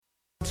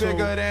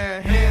bigger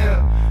than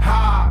hip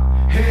hop,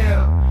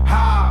 hip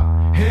hop,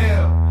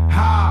 hip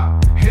hop,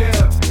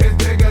 hip. It's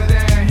bigger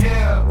than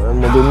hip. À un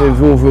moment donné,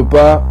 veut ou veut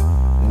pas,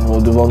 on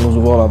va devoir nous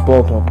ouvrir la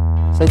porte.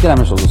 Ça a été la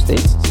même chose aux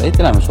States, ça a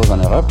été la même chose en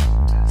Europe.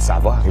 Ça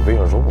va arriver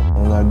un jour.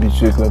 On est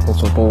habitué que la porte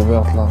soit pas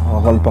ouverte, là. On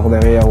rentre par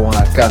derrière ou on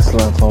la casse,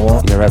 là, tu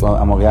vois. Le rap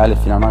à Montréal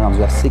est finalement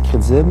rendu assez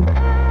crédible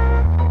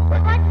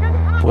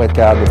pour être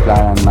capable de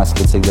plaire à une masse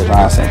critique de gens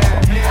à 5 ans.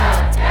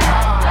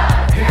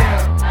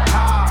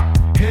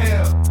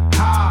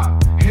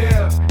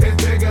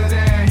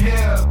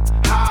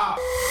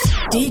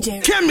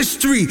 DJ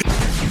Kamistry.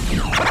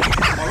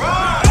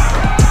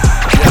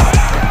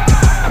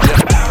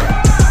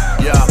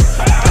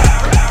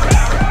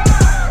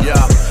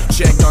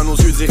 Check dans nos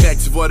yeux directs,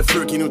 tu vois le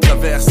feu qui nous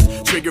traverse.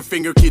 Trigger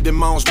finger qui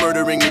démange,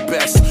 murdering les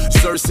best.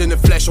 Source in the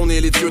flesh, on est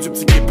les dieux du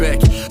petit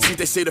Québec. Si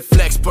t'essaies de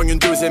flex, pogne une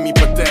deuxième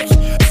hypothèque.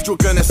 Si tu as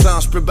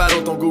connaissance, j'peux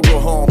battle ton Google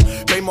Home.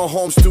 Paye mon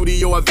home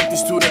studio avec des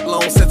student loans.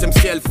 7e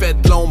ciel, fait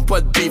de l'ombre,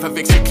 pas de beef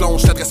avec ses clones.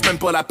 J't'adresse même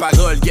pas la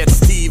parole, get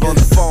Steve on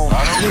the phone.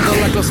 Né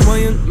dans la classe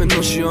moyenne,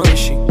 maintenant j'suis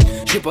enrichi.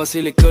 J'ai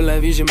passé l'école, la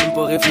vie, j'ai même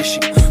pas réfléchi.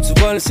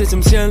 Tu vois le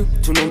 7e ciel,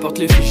 tout le monde porte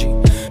l'effigie.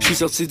 J'suis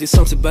sorti des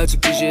sentiers battus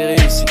puis j'ai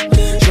réussi.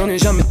 J'en ai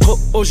jamais trop,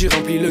 oh j'ai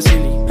rempli le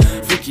CELI.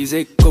 Faut qu'ils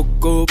aient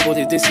coco pour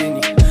des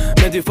décennies.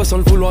 Mais des fois sans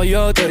le vouloir,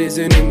 y'a t'as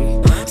des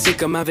ennemis. C'est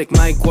comme avec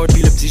Mike Ward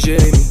puis le petit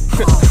Jérémy.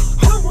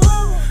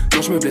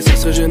 Quand je me blesse, ça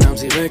se jeune en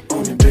direct,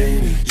 on est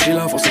béni. J'ai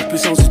la force, la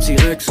puissance du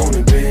T-Rex, on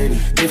est béni.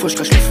 Des fois je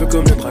crache le feu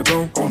comme le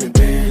dragon, on est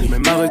béni.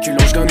 Même à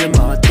reculons, je gagne le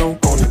marathon,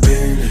 on est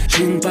béni.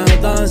 J'ai une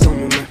paradise dans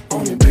mes mains,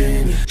 on est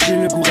béni. J'ai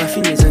le goût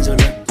raffiné, insolent,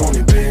 on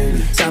est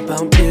béni. Ça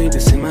part bien de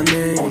ses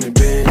manées, on est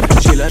béni.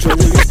 J'ai la joie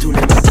de vivre tous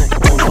les matins,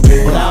 on est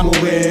béni. Prêt à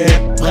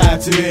mourir, prêt à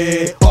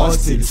tuer,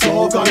 hostile,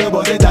 sauf quand le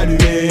bot est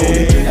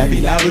allumé. La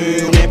vie, la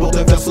rue, rien pour te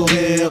faire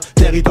sourire.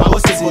 Territoire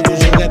hostile, faut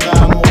toujours être prêt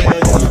à mourir.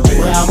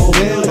 Prêt à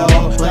mourir, là,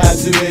 prêt à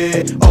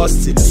tuer,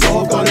 hostile,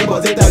 sauf quand le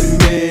bot est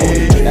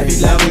allumé. La vie,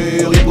 la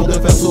rue, rien pour te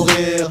faire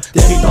sourire.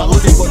 Territoire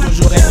hostile, faut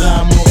toujours être prêt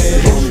à mourir.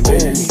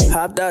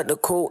 Hopped out the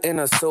cool in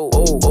a suit,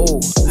 oh, oh.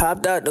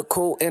 Hopped out the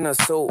cool in a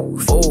suit,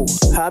 oh.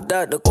 Hopped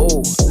out the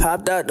cool,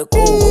 hopped out the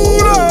cool,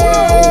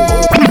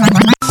 oh.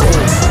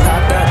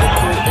 Hopped out the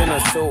cool in a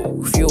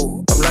suit,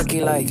 phew. I'm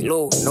lucky like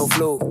Lou, no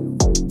flu.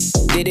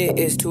 Did it,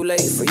 it's too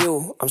late for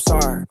you. I'm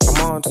sorry,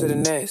 I'm on to the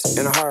next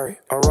in a hurry.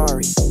 A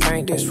Rari,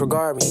 can't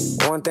disregard me.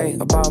 One thing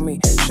about me,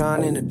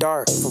 shine in the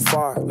dark from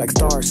far like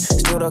stars.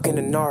 Still duck in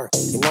the narc,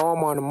 you know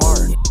I'm on the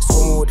mark.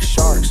 Swimming with the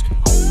sharks.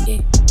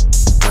 Yeah.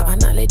 No, I'm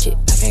not legit,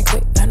 I can't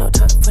quit, got no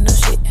time for no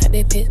shit. Had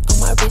that piss on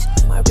my wrist,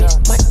 Might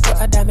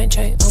put a diamond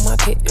chain on my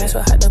pit. That's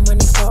what how the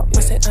money fall, I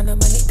said on the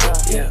money pit.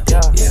 Yeah.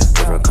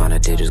 Different kind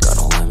of digits, got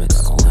no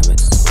limits.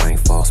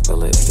 Rainfall,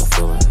 spill it, you're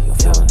feeling.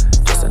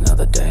 Just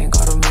another day,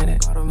 got a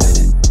minute.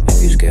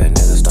 If you scared,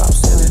 nigga, stop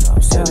sinning.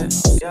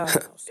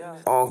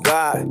 Oh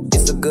God,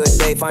 it's a good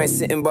day if I ain't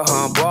sitting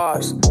behind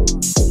bars.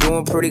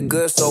 Doing pretty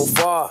good so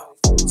far.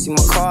 See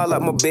my car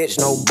like my bitch,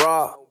 no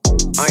bra.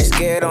 I ain't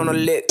scared on a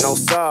lick, no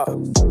saw.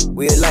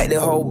 We like the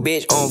whole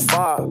bitch on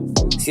fire.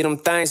 See them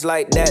things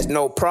like that's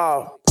no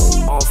problem.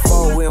 On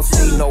 4, we don't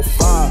see no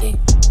fire.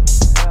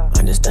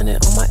 Understand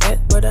it on my app,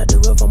 but I do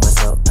it for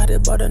myself. I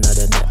just bought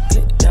another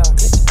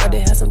Netflix. I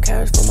did have some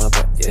carrots for my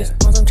breakfast.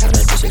 Once I'm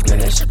tryna do shit,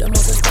 that shit, the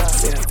most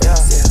expensive.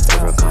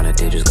 Different kind of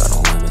digits, got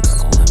no limits.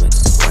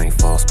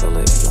 Rainfall, spill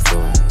it, you're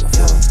feeling.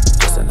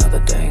 Just another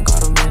day, ain't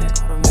got a minute.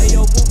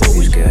 If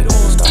you scared,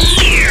 don't stop.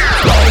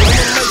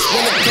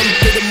 When it comes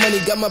to the money,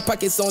 got my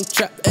pockets on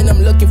trap, and I'm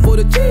looking for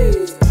the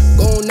cheese.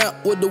 Going out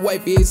with the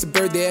wifey, it's a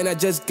birthday, and I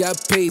just got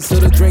paid, so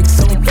the drink's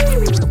on me.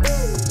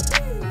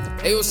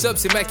 Hey, what's up?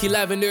 C'est Mackie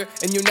Lavender,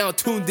 and you're now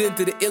tuned in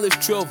to the Illest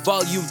Trill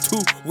Volume 2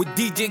 with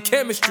DJ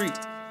Kamistry.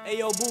 Hey,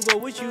 yo, Boogo,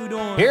 what you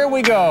doing? Here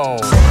we go.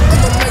 I'm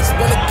a nice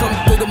when it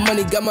comes to the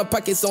money, got my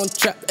pockets on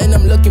trap, and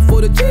I'm looking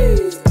for the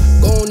cheese.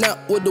 Going out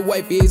with the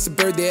wifey, it's a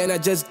birthday, and I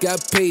just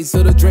got paid,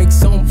 so the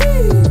drink's on me.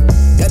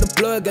 Got the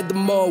plug at the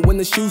mall when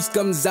the shoes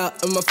comes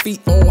out, and my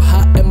feet on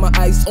hot and my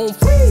ice on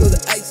freeze. So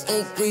the ice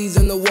on freeze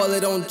and the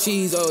wallet on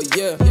cheese, oh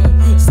yeah.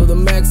 So the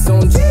max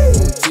on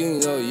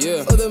cheese, oh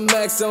yeah. So the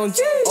max on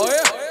cheese, oh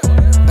yeah.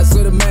 I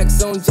saw the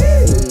max on cheese,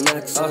 the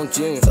max on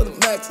cheese. So the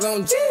max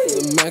on cheese,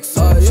 the max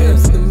on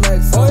cheese, the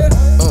max on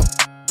cheese.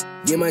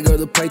 Get my girl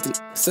the python,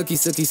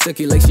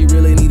 sucky, like she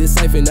really need a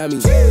siphon. I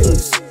mean,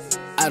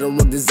 I don't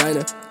rock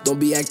designer, don't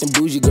be acting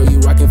bougie, girl. You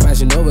rockin'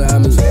 Fashion Nova. I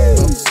mean,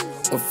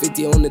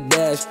 150 on the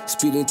dash,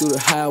 speeding through the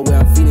highway.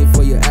 I'm feeding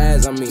for your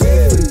ass. I mean,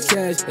 for the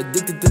cash,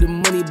 addicted to the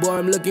money, boy.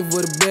 I'm looking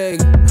for the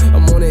bag.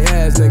 I'm on the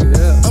ass, nigga.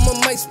 Yeah. I'm a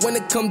mice when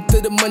it comes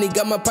to the money.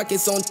 Got my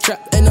pockets on trap,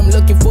 and I'm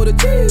looking for the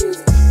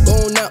cheese.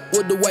 Going out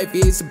with the wifey,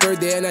 it's a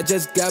birthday, and I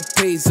just got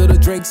paid, so the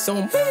drink's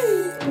on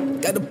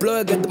me. Got the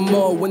plug at the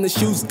mall when the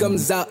shoes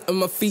comes out, and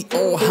my feet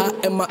on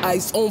hot and my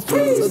ice on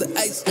freeze. So the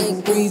ice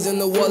on freeze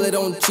and the wallet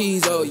on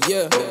cheese, oh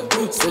yeah.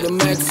 So the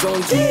max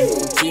on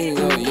cheese,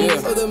 oh yeah.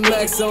 So the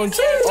max on cheese,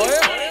 oh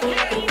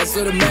yeah.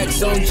 c'est le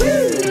max on G.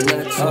 C'est le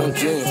max on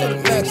G. C'est le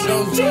max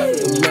on G.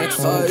 Le max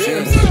on G.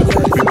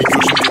 Baby girl,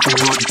 j'aime bien ton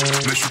body,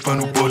 mais j'suis pas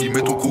nobody.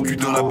 Mets ton gros cul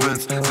dans la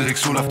Benz,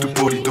 direction l'after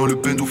party. Dans le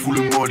bendo full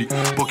le molly,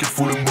 pocket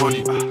full le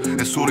money.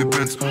 Et sur les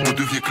Benz, on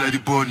devient Clyde et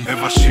Bonnie. Elle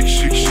va chic,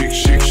 chic, chic,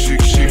 chic,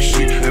 chic, chic,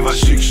 chic. Elle va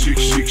chic, chic,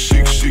 chic,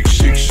 chic, chic,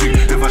 chic, chic.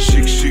 Elle va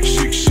chic, chic,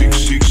 chic, chic,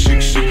 chic,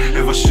 chic, chic.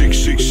 Elle va chic,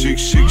 chic, chic,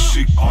 chic,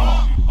 chic.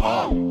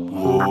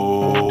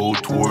 Wow,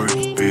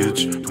 twerk,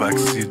 bitch.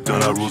 Backseat dans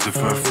la rose et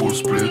fait un full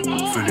split.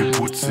 Fais les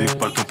boutiques,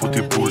 pas le temps pour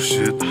tes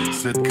bullshit.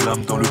 7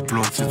 grammes dans le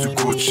blunt, c'est du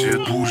good shit.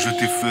 Bouge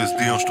tes fesses,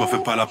 déhanche-toi,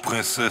 fais pas la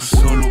princesse.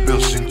 Seule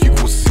aubergine qui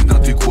grossit dans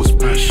tes grosses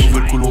pêches.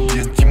 Nouvelle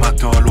colombienne qui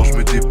m'attend, alors je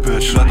me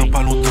dépêche. Là dans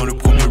pas longtemps, le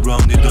premier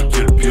round est dans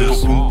quelle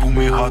pièce? Ton boom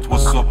boom est hot,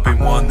 what's up,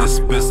 paie-moi en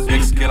espèce.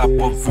 Ex qu'elle a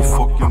pop, veut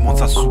fuck, me montre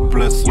sa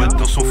souplesse. Ouais,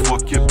 dans son froid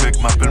Québec,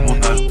 m'appelle mon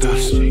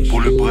Altesse.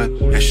 Pour le bread,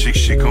 elle shake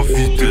shake en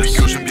vitesse. Baby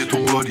girl, j'aime bien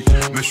ton body,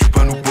 mais j'suis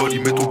pas nobody.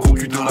 Mets ton gros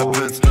cul dans la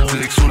Benz,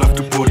 direction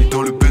l'after body.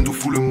 Dans le bendo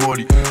full le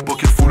molly,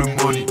 pocket full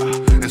le money.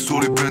 Et sur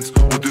les Benz,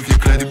 on devient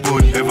Clyde et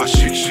Bonnie. Elle va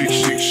chic chic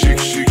chic chic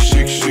chic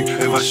chic chic.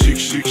 Elle va chic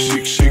chic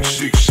chic chic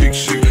chic chic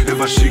chic. Elle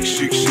va chic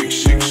chic chic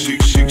chic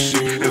chic chic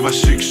chic. Elle va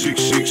chic chic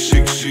chic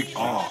chic chic.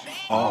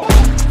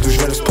 D'où je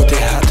viens le spotter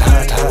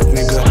hot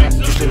nigga.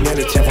 Touche les miens,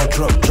 les tiens vont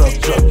drop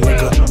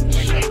nigga.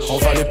 On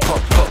va les pop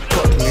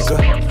nigga.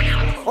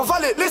 On va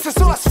les laisser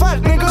sur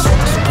l'asphalte nigga.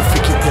 C'est pour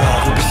fliquer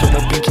ya, Ruby sur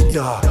mon binky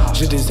ya.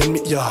 J'ai des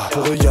ennemis ya,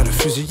 pour eux y'a le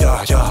fusil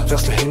ya.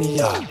 Verse le henny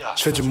ya,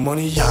 j'fais du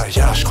money ya.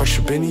 J'crois que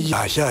j'suis béni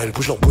ya. Elles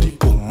bougent leur booty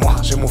pour moi.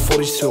 J'ai mon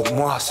 40 sur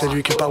moi, c'est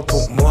lui qui parle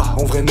pour moi.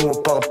 En vrai nous on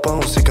parle pas,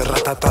 on sait que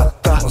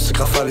ratatata. On s'est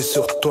grafalé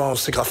sur toi, on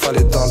s'est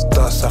grafalé dans le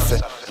tas. Ça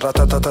fait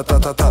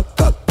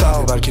ratatatatatatatata.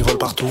 Des balles qui volent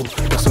partout,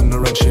 personne ne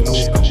run chez nous.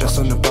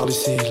 Personne ne parle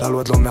ici, la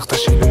loi de l'emmerde t'as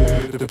chez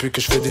nous. Depuis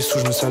que je fais des sous,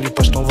 je me salue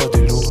pas, je t'envoie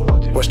des loups.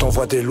 Ouais, je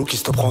t'envoie des loups qui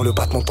stopperont le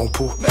battement de ton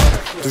pouls.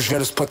 D'où je viens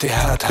le spot est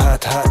hot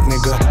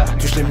nigga.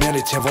 Touche les miens,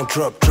 les tiens vont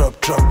drop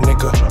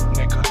nigga.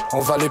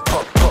 On va les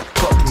pop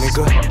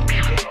nigga.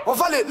 On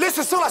va les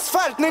laisser sur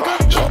l'asphalte nigga.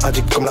 Genre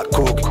addict comme la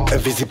coke,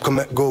 invisible comme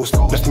un ghost.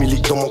 9 milli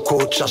dans mon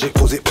code, chargé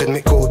posé près de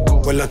mes côtes.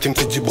 Ouais la team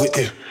fait du bruit,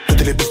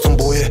 toutes les pistes sont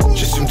brouillées.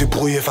 J'ai su me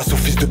débrouiller face aux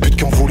fils de pute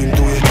qui ont voulu me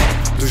douiller.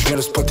 D'où je viens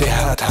le spot est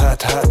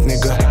hot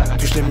nigga.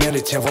 Touche les miens,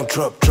 les tiens vont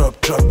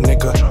drop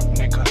nigga.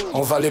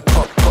 On va les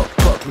pop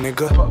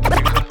nigga.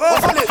 On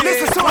va les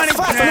laisser sur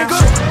l'asphalte nigga.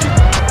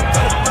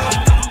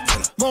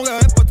 Mon gars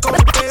est pas de quand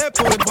j'ai payé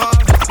pour les braves.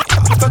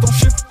 Fais ton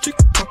chiffre, chic,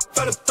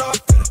 fais le taf.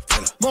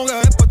 Mon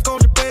gars est pas de quand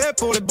j'ai payé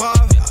pour les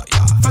braves.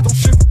 Fais ton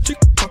chiffre, chic,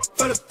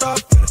 fais le taf.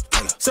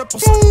 C'est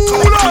pour ça que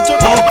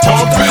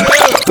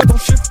fais ton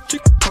chiffre,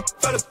 chic,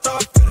 fais le taf.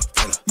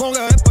 Mon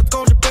gars est pas de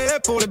quand j'ai payé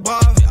pour les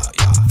braves.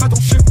 Fais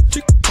ton chiffre,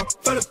 chic,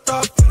 fais le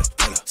taf.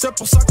 C'est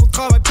pour ça qu'on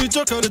travaille plus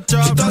dur que le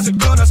job. Putain, c'est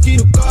connasse qui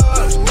nous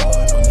colle.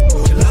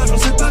 Et l'argent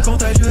c'est pas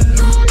contagieux.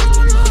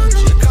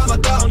 J'ai qu'à ma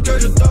daronne que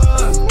je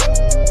donne.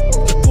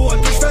 Pour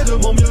elle que je fais de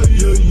mon mieux.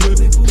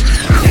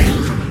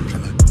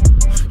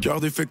 Cœur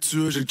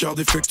défectueux, j'ai le cœur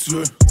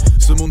défectueux.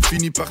 Ce monde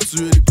finit par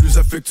tuer les plus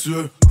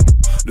affectueux.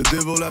 Le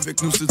devil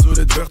avec nous, c'est dur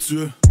d'être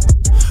vertueux.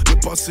 Le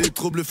passé est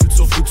trouble, le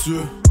futur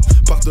fructueux.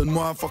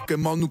 Pardonne-moi, fort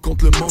qu'elle nous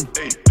contre le monde.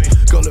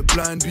 Quand le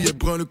blind billet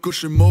brun, le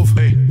cocher mauve.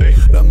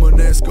 La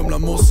monnaie c'est comme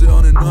l'amour, c'est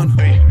on and on.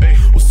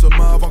 Au sommet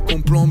avant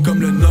qu'on plombe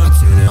comme les notes.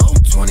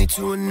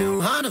 22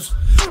 new hunters.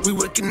 We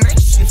working night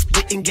shift,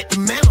 didn't get the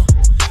memo.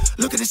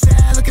 Look at the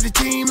style, look at the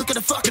team, look at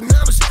the fucking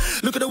numbers.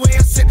 Look at the way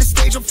I set the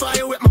stage on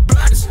fire with my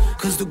brothers.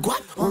 Cause the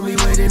guap only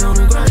waiting on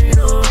the grind,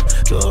 oh.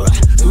 Go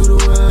right through the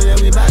world, yeah,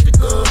 we about to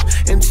go.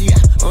 MTI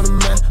on the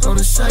map, on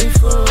the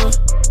cypher.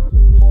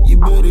 You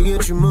better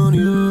get your money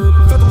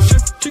up. Fais ton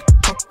chiffre, chic,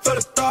 fais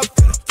le taf.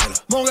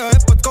 Mon gars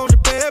est pas de quand j'ai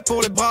payé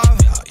pour les braves.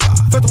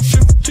 Fais ton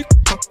chiffre, chic,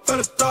 fais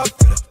le taf.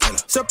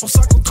 C'est pour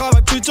ça qu'on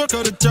travaille plus dur que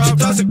le job.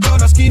 Putain, c'est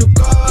connasse qui nous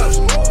colle.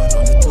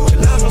 Et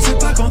l'argent c'est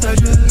pas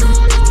contagieux.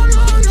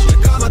 J'ai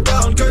qu'à ma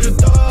daronne que je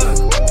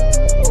donne.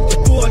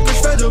 C'est pour elle que je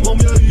fais de mon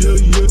mieux.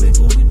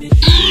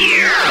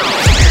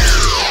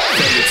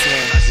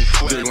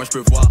 De loin je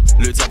peux voir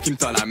le diable qui me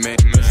tend la main.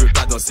 Je veux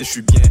pas danser, je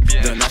suis bien.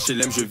 D'un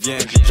HLM je viens.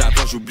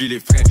 J'avance, j'oublie les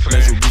freins,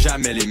 mais j'oublie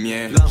jamais les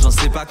miens. L'argent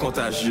c'est pas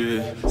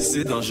contagieux,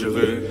 c'est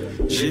dangereux.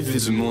 J'ai vu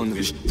du monde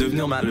riche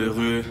devenir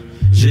malheureux.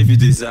 J'ai vu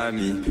des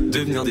amis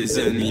devenir des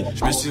ennemis.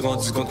 Je me suis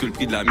rendu compte que le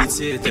prix de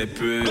l'amitié était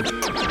peu.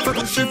 Fais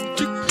ton chiffre,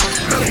 chic,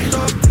 fais le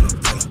taf.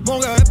 Mon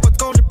gars est pas de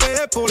quand j'ai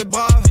payé pour les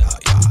braves.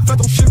 Fais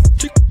ton chiffre,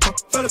 chic,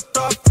 fais le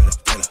taf.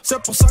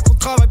 C'est pour ça qu'on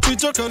travaille plus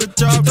dur que le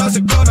job. Putain,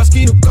 c'est connasse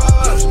qui nous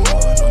colle.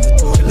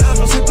 Et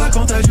l'argent c'est pas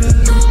contagieux.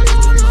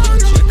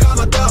 J'ai qu'à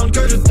ma daronne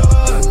que je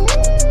donne.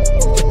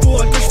 C'est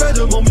pour elle que je fais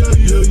de mon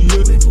mieux.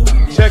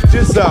 Check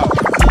this out.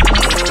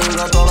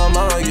 J'entends la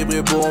maman qui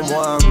prie pour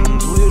moi.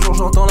 Tous les jours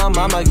j'entends la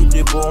maman qui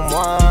prie pour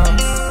moi.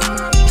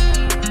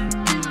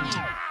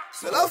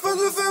 C'est la fin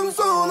du film,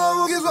 son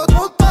avoue qu'il soit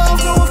trop tard.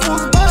 Je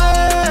refuse pas.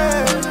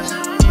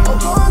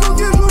 Encore un autre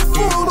qui joue le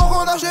fou. Donc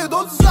on achète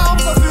d'autres armes,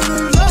 ça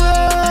finit jamais.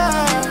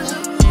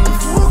 Il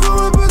faut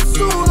encore un peu de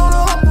sous dans le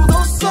rap pour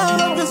danser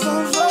la prison.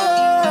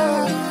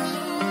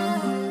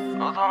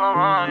 J'entends la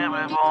maman qui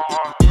prie pour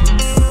moi.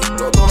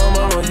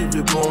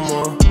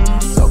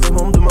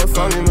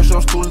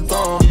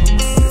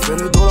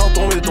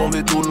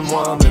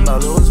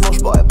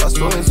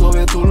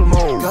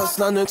 casse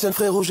la nuque, tienne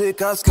frérot, j'ai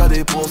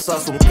cascadé pour ça.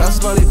 So me casse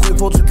pas les couilles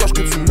pour du cash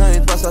que tu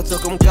mérites pas. Ça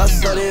tire comme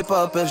casse, ça les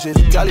papels. J'ai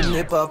le calibre,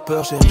 n'aie pas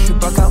peur. J'ai, j'suis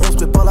pas qu'à 11,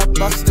 prépare la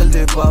pastel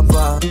des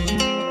papas.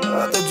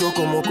 La tête dure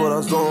comme mon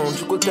corazon.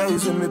 Du côté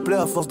c'est mes plaies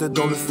à force d'être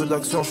dans le feu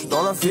d'action. J'suis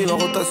dans la file en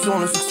rotation,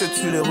 le succès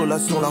tue les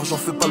relations. L'argent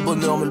fait pas le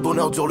bonheur, mais le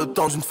bonheur dure le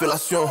temps d'une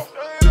fellation.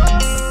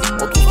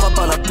 On trouvera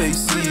pas la paix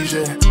ici,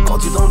 j'ai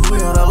grandi dans le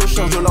bruit à la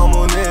recherche de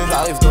l'harmonie.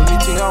 J'arrive dans le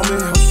meeting armé,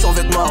 on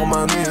survêtement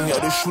Armani. Y'a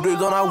des shooters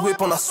dans la whip,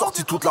 on a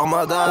sorti toute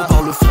l'armada. On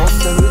parle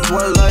français, le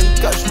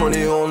twilight, cash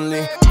money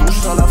only.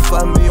 Touche à la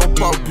famille, on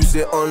parle plus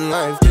c'est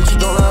online. Bitch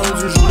dans la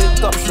rue, tu joues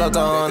les top shots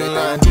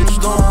online. Bitch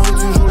dans la rue,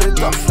 tu joues les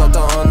top shots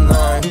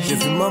online. J'ai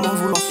vu maman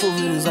vouloir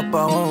sauver les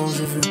apparents,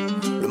 j'ai vu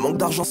le manque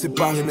d'argent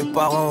séparer mes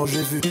parents,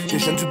 j'ai vu les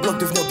jeunes du bloc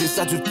devenir des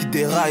adultes qui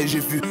déraillent. J'ai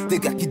vu des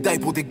gars qui die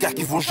pour des gars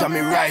qui vont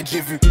jamais ride.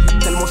 J'ai vu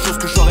tellement de choses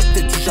que j'aurais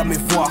peut-être dû jamais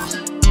voir.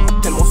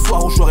 Tellement de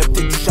soirs où j'aurais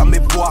peut-être dû jamais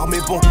boire. Mais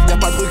bon, y'a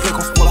pas de regret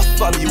quand c'est pour la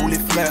famille ou les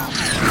frères.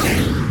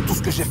 Tout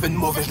ce que j'ai fait de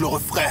mauvais, je le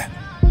referai.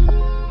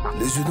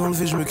 Les yeux dans le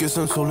vide, je me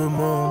questionne sur le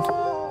monde.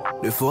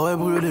 Les forêts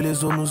brûlent et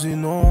les eaux nous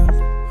inondent.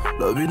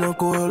 La vie d'un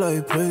koala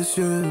est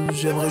précieuse.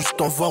 J'aimerais juste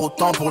en voir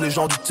autant pour les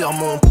gens du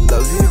tiers-monde. La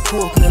vie est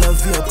courte mais la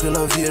vie après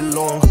la vie est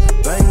longue.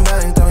 Bang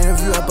bang, t'as rien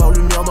vu à part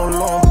lumière dans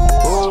l'ombre.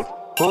 Oh,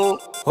 oh,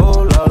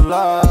 oh là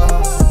là.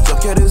 Dire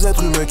qu'il y a des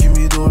êtres humains qui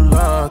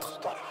m'idolâtrent.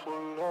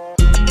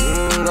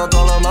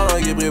 J'entends la maman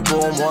qui prie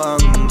pour moi.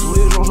 Tous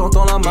les jours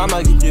j'entends la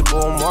maman qui prie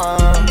pour moi.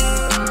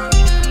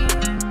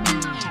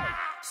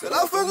 C'est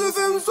la fin du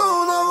film, son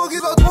avant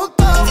qu'il va trop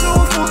tard,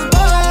 frérot, faut se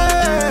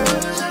barrer.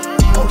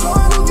 Encore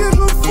un autre qui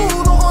joue fou,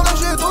 donc on a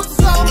lâché d'autres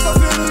armes, ça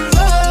fait le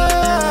jet.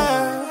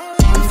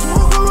 Il faut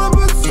encore un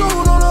peu de son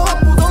dans le rap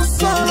ou dans le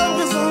sang, la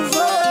prison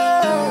fait.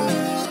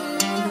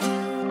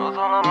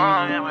 J'entends la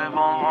maman qui prie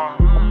pour moi.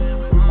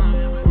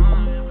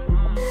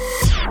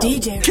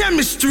 DJ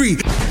Kamistry.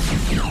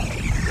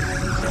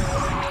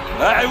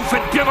 Allez, vous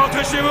faites bien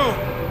rentrer chez vous.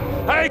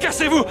 Allez,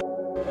 cassez-vous.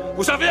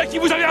 Vous savez à qui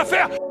vous avez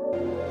affaire?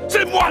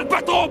 C'est moi le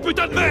patron,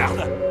 putain de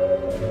merde.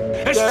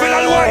 Et je fais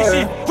la loi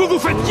ici. Vous vous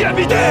faites qui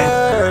habiter?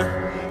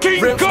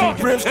 King Kong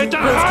est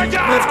un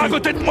ringard à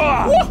côté de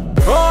moi.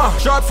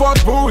 Chaque fois que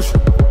je bouge,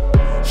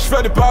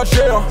 j'fais des pas de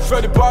géant,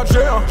 j'fais des pas de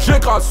géant.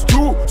 J'écrase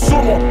tout sur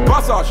mon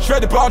passage, j'fais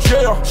des pas de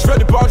géant, j'fais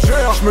des pas de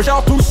géant. J'me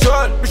gère tout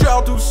seul,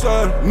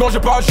 non j'ai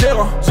pas de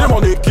gérant. C'est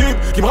mon équipe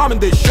qui me ramène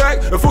des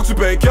chèques. Faut que tu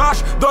payes cash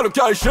dans le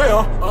cas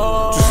échéant.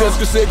 Tu sais ce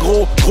que c'est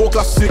gros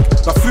classique.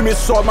 La fumée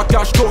sort de ma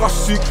cage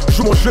thoracique.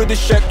 Joue mon jeu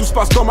d'échecs, tout se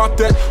passe dans ma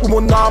tête où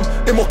mon âme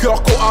et mon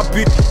cœur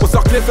cohabitent. Au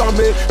cercle est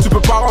fermé, tu peux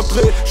pas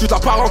rentrer. J'suis ta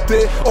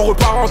parenté, on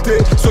reparenté.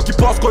 Ceux qui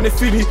pensent qu'on est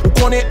fini ou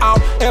qu'on est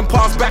out,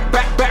 impasse back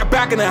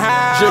in the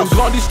house. J'ai une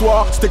grande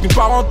histoire, c'était qu'une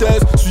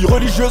parenthèse. Suis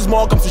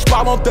religieusement comme si je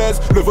pars en thèse.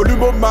 Le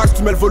volume au max,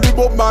 tu mets le volume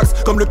au max.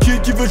 Comme le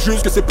kid qui veut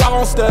juste que ses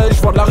parents stage.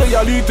 J'vends de la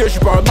réalité, j'suis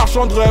pas un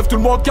marchand de rêve. Tout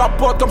le monde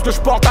capote comme ce que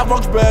j'porte avant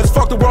que j'baisse.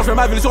 Fuck the world, j'mets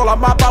ma ville sur la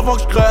map avant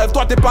que j'crève.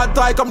 Toi t'es pas de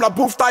taille comme la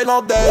bouffe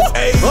thaïlandaise.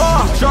 Hey.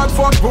 Chaque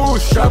fois que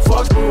j'bouge,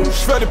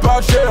 j'fais des pas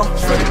de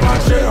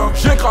géant,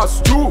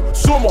 j'écrase tout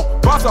sur mon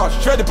passage.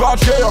 J'fais des pas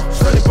de géant,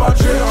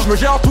 j'me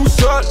gère tout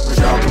seul,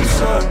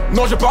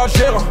 non j'ai pas de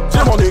gérant.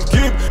 C'est mon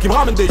équipe qui me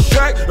ramène des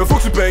chèques. Faut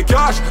que tu payes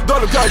cash dans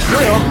le cas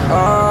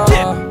géant.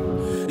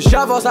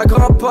 J'avance à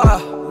grands pas.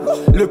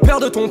 Le père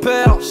de ton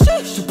père.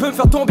 Tu peux me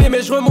faire tomber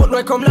mais je remonte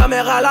loin comme la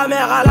mer à la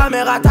mer à la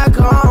mer à ta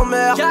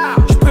grand-mère.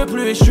 Je peux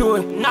plus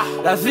échouer.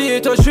 La vie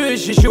est un jeu et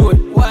j'ai joué.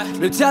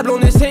 Le diable on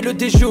essaye de le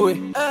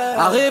déjouer.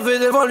 Arrivé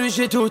devant lui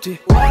j'ai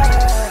douté.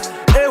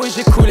 Eh oui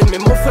j'ai coulé mais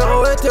mon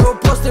frérot était au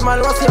poste et ma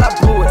loi c'est la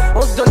bouée.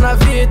 On se donne la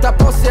vie et t'as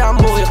pensé à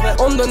mourir.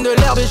 On me donne de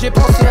l'herbe et j'ai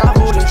pensé à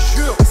rouler.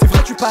 C'est vrai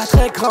que tu pas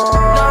très grand.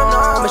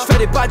 Non mais je fais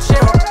des pas de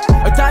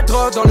géant. Un tas de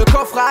drogue dans le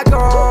coffre à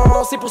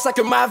gants. C'est pour ça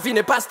que ma vie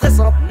n'est pas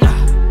stressante.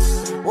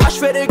 Ouais je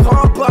fais des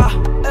grands pas.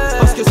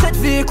 Parce que cette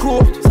vie est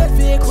courte.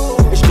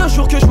 Et je te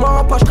jure que je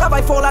mens pas. Je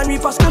travaille fort la nuit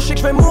parce que je sais que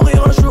je vais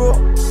mourir un jour.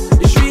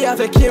 Et je suis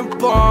avec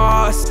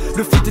Impost.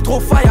 Le feat est trop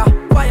fire.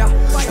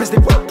 Je pèse des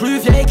poids plus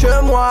vieilles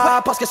que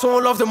moi. Parce qu'elles sont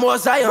love de moi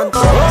Zion.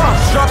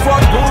 Chaque fois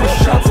que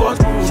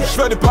je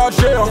j'fais des pas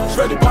de géant,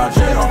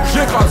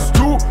 j'écrase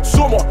tout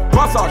sur mon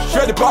passage.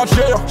 J'fais des pas de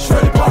géant,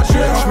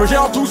 j'me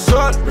gère tout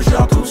seul,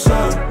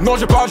 non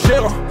j'ai pas de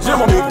gérant. C'est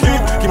mon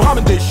équipe qui me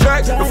ramène des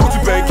chèques. Faut que tu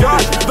payes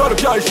cash dans le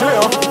cas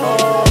échéant.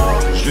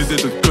 Je les ai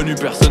tous connus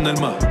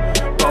personnellement.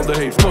 Parle de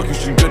hate, fuck you,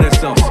 j'suis une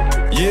connaissance.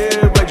 Yeah,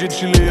 right, j'ai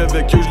chillé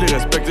avec eux, je les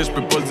respecte et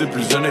j'peux pas le dire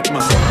plus honnêtement.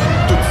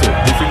 Tout ça,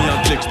 défini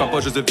en clics, j'parle pas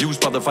juste de views,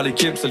 j'parle de faire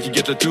l'équipe, celle qui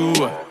guette le tout.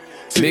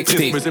 C'est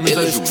triste, mais c'est mes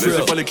ajouts,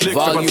 laissez pas les clics, fais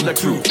partie de la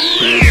crew. Moi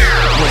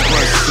j'vois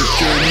juste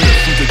que ni le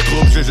foot de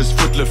troupe, j'ai juste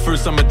foutre le feu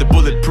sans mettre de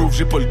bulletproof.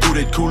 J'ai pas le goût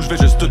d'être cool, j'vais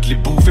juste toutes les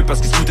bouffer parce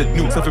qu'ils se foutaient de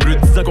nous. Ça fait plus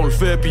de 10 ans qu'on le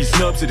fait, pis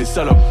snob, c'est des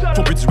salopes.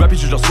 Font plus du rap, ils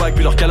jugent leur swag,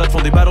 puis leurs calottes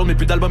font des battles, mais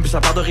plus d'albums, puis ça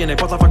part de rien.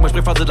 N'importe quoi que moi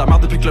j'préfère dire de la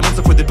merde depuis que le monde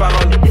se fout des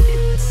paroles.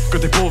 Quand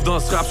t'es pauvre dans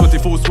ce rap, soit t'es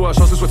faux, soit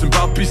chanceux, soit tu me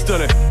parles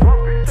pistolet.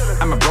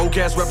 I'm a broke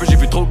ass rapper, j'ai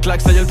vu trop de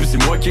claques, ça y est, puis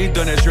c'est moi qui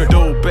donnais. J'suis un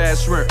dope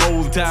ass, j'suis un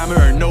old timer,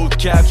 un autre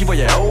cap qui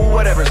voyait oh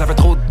whatever. Ça fait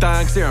trop de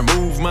temps que c'est un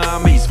mouvement,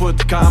 mais ils se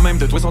foutent quand même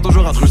de toi, ils sont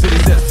toujours entre eux, c'est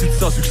des tests.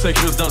 Sans succès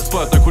creuse dans le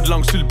spot, un coup de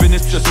langue sur le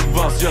pénis puis je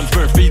subventionne.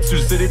 J'fais un feat sur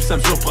le CD puis ça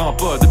me surprend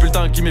pas. Depuis le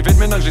temps qu'il m'évite,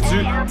 maintenant que j'ai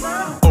tu.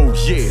 Oh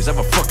yeah, ça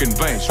va fucking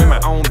bien. J'fais ma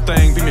own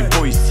thing puis mes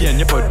boys tiennent.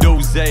 Y'a pas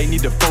d'oseille ni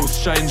de fausse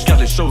chaîne. J'garde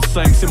les choses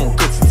simples, c'est mon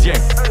quotidien.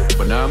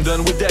 But now I'm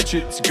done with that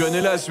shit, tu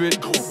connais la suite.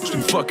 J'suis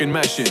une fucking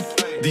machine.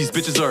 These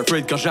bitches are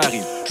afraid quand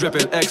j'arrive.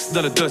 J'rappelle X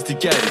dans le Dusty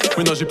Caddy.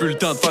 Maintenant j'ai plus le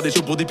temps de faire des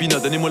shows pour des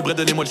peanuts. Donnez-moi le bread,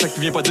 donnez-moi le chèque,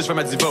 tu viens pas dire j'fais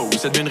ma diva ou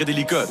ça deviendrait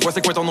délicat. Ouais,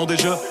 c'est quoi ton nom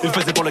déjà? Il le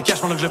faisait pour le cash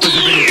pendant que je le faisais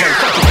bénévole.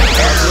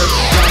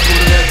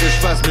 Que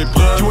je fasse mes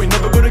preuves. You ain't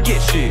never gonna get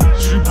shit.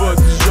 J'suis pas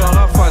du genre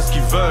à faire ce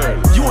qu'ils veulent.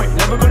 You ain't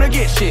never gonna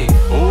get shit.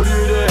 Au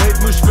lieu de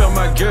hate, moi j'ferme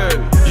ma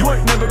gueule. You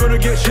ain't never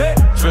gonna get shit.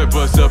 Fais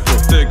pas ça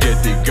pour te get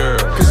des girls.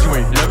 Cause you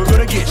ain't never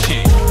gonna get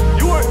shit.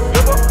 You ain't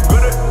never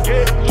gonna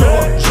get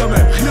shit.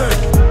 Jamais rien.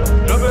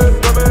 Jamais.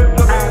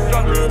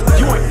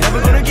 You ain't never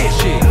gonna get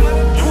shit.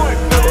 You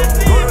ain't never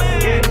gonna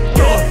get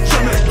shit.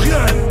 Jamais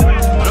rien.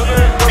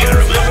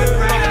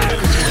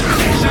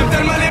 J'aime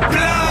tellement les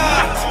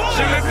plats,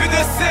 j'ai même plus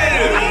de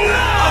sel.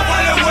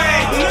 Envoie le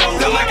weight,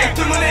 dans ma gang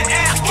tout le monde est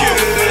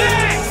Hercule.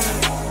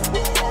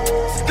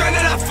 Tu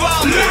connais la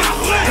formule,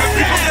 le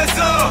plus pour les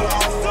os,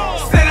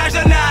 c'est la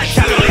jeunesse.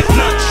 J'adore les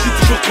blocs, j'suis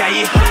toujours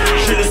caillé.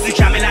 Je ne sais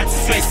jamais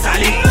l'addition est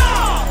salée.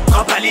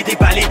 Emballé,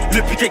 déballé,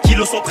 le putain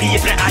kilos sont priés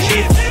plein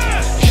âgé.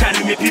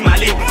 J'allume et puis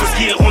m'aller, parce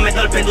qu'il remet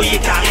dans le bendo, il est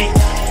carré.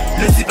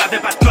 Le type avait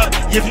pas de code,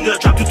 il est venu de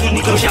trap tout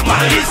ni comme j'ai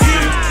remarqué les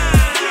yeux.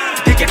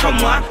 Des gars comme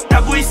moi,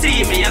 t'as beau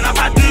essayer mais y'en a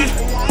pas deux.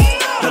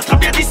 Notre trap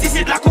bien décidé,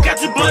 c'est de la coca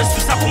du buzz,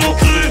 tout ça pour mon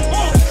cru.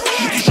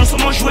 J'suis toujours sur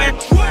mon jouet,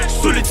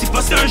 sur le type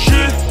c'est un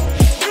jeu.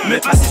 Mais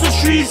passer sur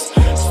Suisse,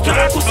 c'est un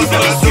raccourci vers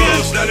les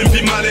yeux. J'l'allume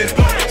puis m'aller.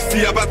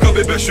 S'il y a pas de corps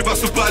bébé, j'suis pas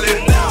sous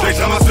palais. Dès que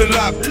j'ramasse le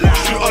lab,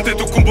 j'suis en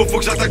tête au combo, faut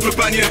que j'attaque le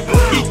panier.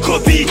 Il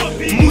copie,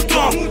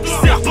 mouton,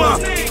 serpent,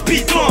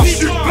 python.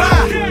 J'suis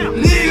pas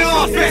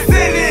Nylon, fais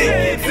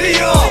zéné,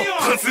 lion.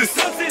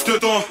 36,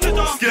 teuton,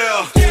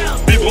 scare,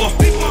 biberon.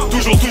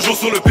 Toujours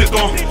sur le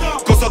péton.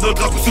 Consort de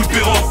drapeau sous le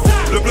perron.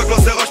 Le bloc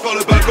lance ses roches par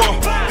le balcon.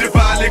 T'es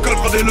pas à l'école,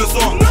 prends des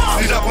leçons.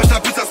 Si j'approche ta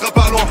pute, ça sera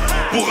pas long.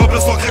 Pour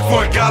remplir son grec, faut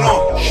un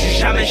galon. J'suis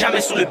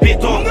jamais sur le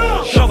béton.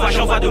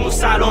 J'envoie de mon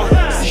salon.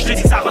 Si je te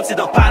dis que ça rentre, c'est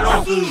dans pas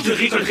long. Je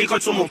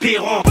récolte sur mon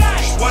perron.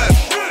 Ouais,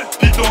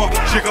 piton,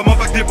 j'ai comme un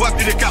pack des boîtes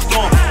puis des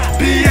cartons.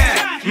 Billets,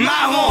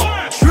 marron,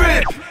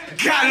 trip,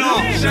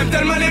 galon. J'aime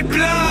tellement les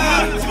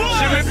plats,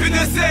 j'ai même plus de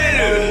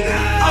sel.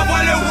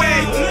 Envoie le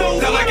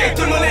weight, dans ma gang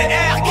tout le monde est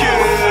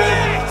Hercule.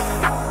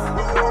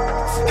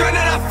 Tu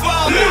connais la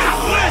formule,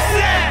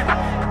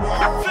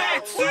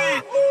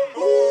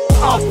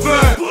 en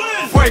feu,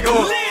 fuego,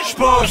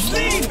 j'pose,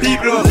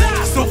 biblo,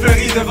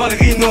 soufflerie devant le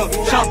rhino.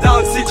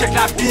 J'entends si check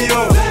la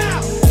bio.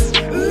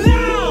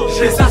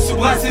 J'ai ça sous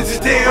bras, c'est du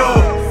déo.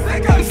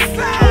 C'est comme ça.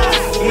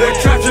 Le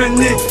trap, je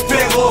nique,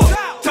 véro.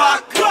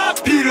 Toc,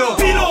 pilo,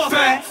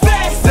 fait,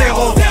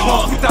 zéro.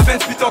 M'en fous ta peine,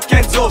 puis ton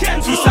Kenzo.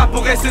 Tout ça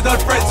pour rester dans le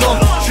friend zone.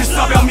 J'suis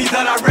sans permis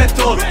dans la red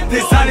zone.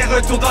 Des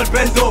allers-retours dans le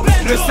bendo.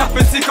 Le sac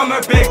petit comme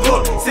un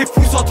bagel. C'est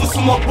fou, sont tous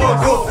sous mon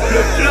pogo.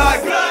 Le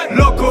plug,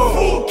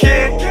 loco,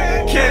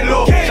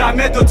 Kelo.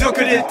 Jamais d'audio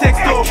que les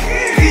textos.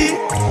 Ri,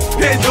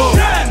 pédo,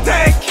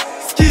 tech,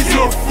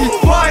 schizo,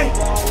 boy,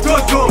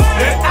 dodo,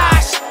 le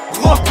H.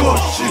 Rocco,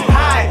 j'suis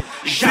high,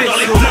 j'adore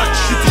les blocs,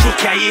 j'suis toujours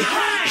caillé.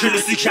 Je ne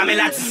sais que jamais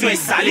l'addition est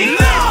salée.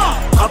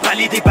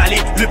 Emballé, déballé,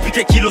 le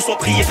putain kilos sont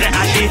priés plein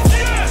âgé.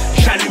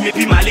 J'allume et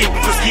puis m'aller,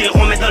 parce qu'il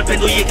remet dans le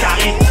bendo, il est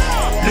carré.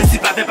 Le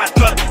type avait pas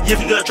de code, il est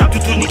venu de la trap tout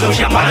ni comme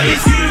j'ai remarqué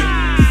les yeux.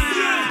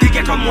 Des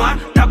gars comme moi,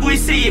 t'as beau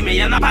essayer mais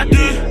y'en a pas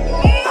deux.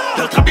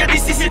 Dans le trap bien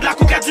décidé, c'est de la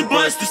coca du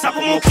buzz, tout ça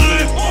pour mon cru.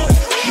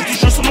 J'suis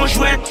toujours sur mon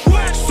jouet,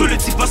 sur le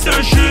type c'est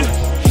un jeu.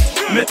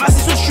 Mais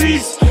passer sur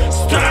Suisse,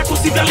 c'est un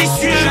raccourci vers les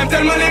cieux. J'aime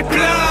tellement les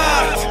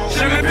plats,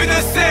 j'ai même plus de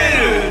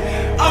sel.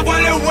 Envoie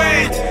le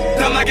weight,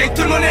 dans ma gang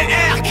tout le monde est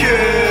Hercule.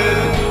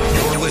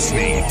 You're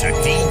listening to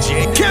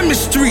DJ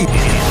Kamistry.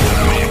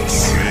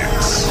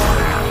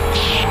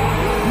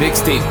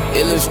 Mixtape,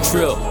 Illest,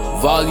 Trill,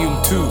 Volume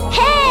 2.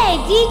 Hey,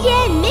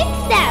 DJ, mix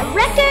that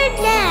record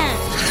now.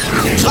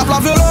 J'rappe la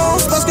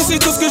violence parce que c'est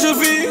tout ce que je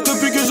vis.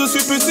 Depuis que je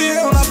suis petit,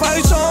 on n'a pas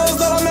eu de chance.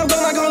 Dans la merde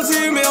on a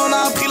grandi, mais on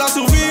a appris la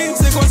survie.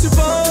 C'est quoi tu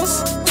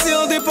penses? Si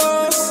on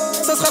dépense,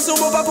 ça sera sur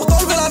beau pas pour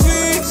t'enlever la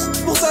vie.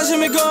 Pour ça j'ai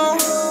mes gants,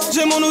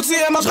 j'ai mon outil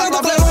et ma frappe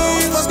dans les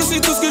rues. Parce que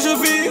c'est tout ce que je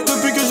vis.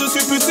 Depuis que je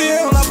suis petit,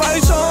 on n'a pas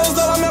eu de chance.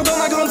 Dans la merde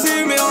on a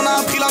grandi, mais on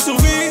a appris la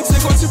survie.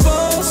 C'est quoi tu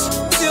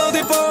penses? Si on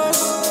dépense,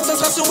 ça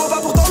sera sur beau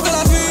pas pour t'enlever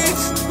la vie.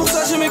 Pour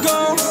ça j'ai mes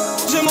gants,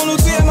 j'ai mon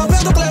outil et ma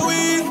paire de clés,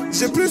 oui.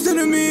 J'ai plus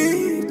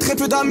d'ennemis, très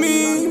peu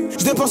d'amis.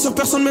 Je dépense sur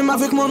personne même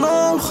avec mon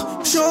ombre.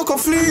 Je suis en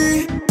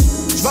conflit.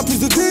 Je vois plus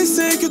de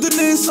décès que de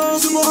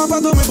naissance. Je m'aurai pas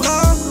dans mes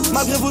bras.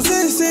 Malgré vos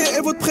essais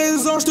et votre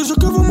présence, je te jure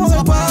que vous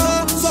m'aurez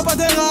pas. Sois pas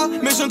des rats,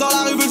 mes jeunes dans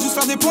la rue veulent juste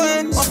faire des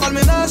points. On fera le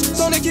ménage,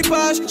 ton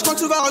équipage. Je crois que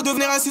tu vas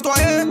redevenir un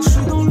citoyen. Je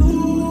suis dans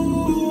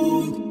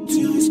l'eau,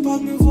 tu risques pas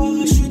de me voir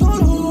et je suis dans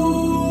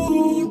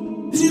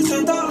l'eau. J'y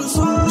traîne tard le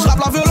soir.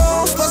 la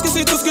violence parce que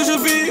c'est tout ce que je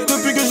vis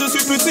depuis que je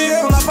suis petit.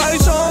 On n'a pas eu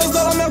chance,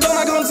 dans la merde on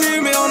a grandi,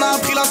 mais on a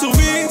appris la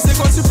survie. C'est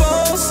quoi tu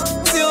penses?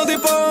 Si on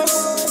dépense,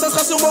 ça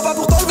sera sûrement pas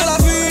pour t'enlever la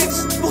vie.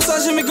 Pour ça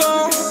j'ai mes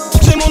gants,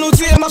 j'ai mon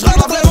outil et ma frappe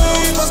la vraie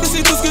vie. Parce que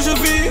c'est tout ce que je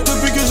vis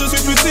depuis que je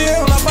suis petit.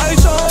 On n'a pas eu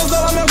chance,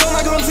 dans la merde on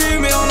a grandi,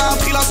 mais on a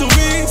appris la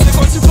survie. C'est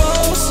quoi tu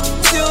penses?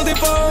 Si on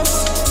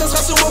dépense, ça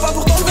sera sûrement pas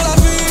pour t'enlever la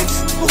vie.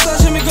 Pour ça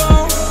j'ai mes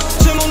gants,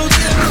 j'ai mon outil.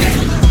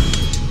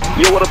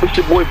 Yo, what up, it's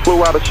your boy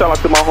Flo Rida. Shout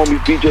out to my homies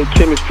DJ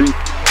Kamistry,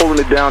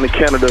 holding it down in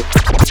Canada.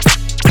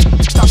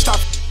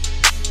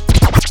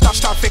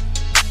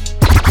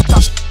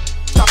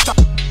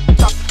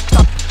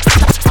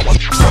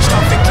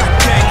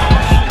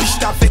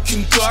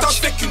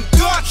 Avec une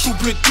dot,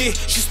 double D,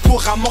 juste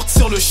pour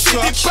amortir le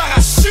choc. Des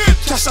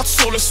parachutes, cachette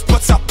sur le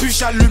spot, ça pue,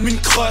 j'allume une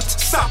crotte.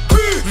 Ça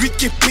pue, 8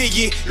 qui est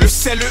payé, le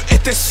CLE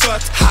était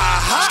sotte.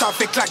 J'étais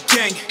avec la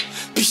gang,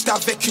 puis j'étais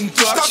avec une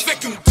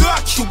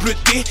dot, double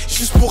D,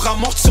 juste pour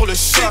amortir le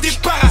choc. Des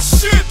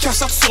parachutes,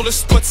 cachette sur le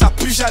spot, ça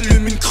pue,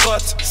 j'allume une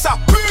crotte. Ça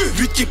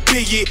pue, 8 qui est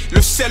payé,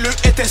 le CLE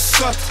était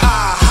sotte.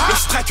 Le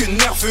strike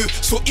nerveux,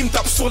 so il me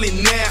tape sur les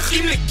nerfs.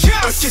 Il me les casse,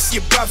 un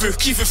caissier baveux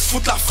qui veut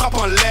foutre la frappe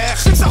en l'air.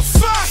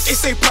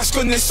 Essaye pas, je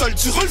connais le sol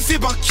du relevé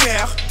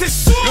bancaire. T'es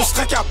sourd, le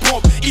strike à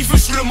bombe, il veut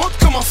je le montre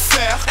comment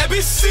faire.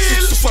 Imbécile,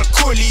 si tu sois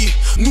le colis,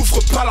 n'ouvre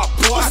pas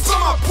la boîte.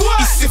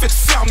 Il s'est fait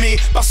fermer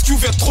parce qu'il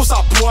ouvert trop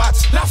sa boîte.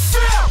 La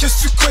ferme,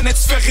 qu'est-ce que tu connais, te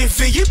faire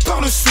réveiller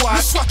par le SWAT.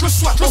 Le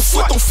SWAT,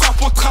 on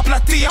frappe, on trappe la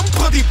TM,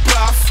 prend des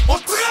baffes.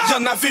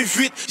 Y'en avait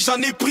 8,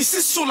 j'en ai pris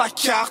 6 sur la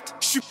carte.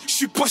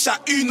 J'suis poche à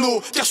une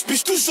eau, car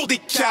j'pige toujours des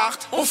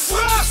cartes. On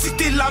frappe, si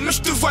t'es là, mais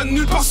j'te vois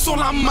nulle part sur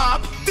la map.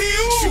 T'es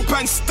où? J'suis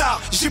pas une star,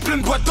 j'ai plein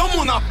de boîtes dans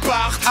mon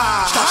appart.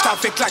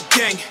 J'étais avec la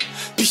gang,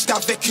 puis j'étais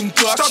avec une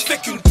doc,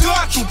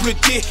 double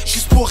D,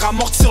 juste pour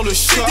amortir le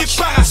choc. Des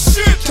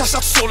parachutes,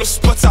 cachette sur le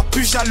spot, ça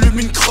pue, j'allume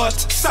une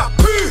crotte. Ça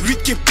pue,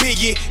 8 qui est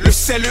payé, le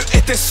CLE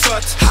était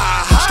sotte.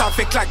 J'étais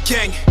avec la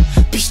gang,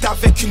 puis j'étais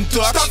avec une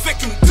doc,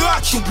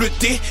 double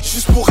D,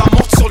 juste pour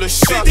amortir le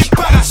choc. Des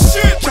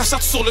parachutes,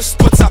 cachette sur le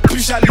spot, ça pue,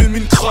 j'allume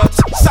une crotte.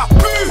 Ça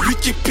pue, 8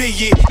 qui est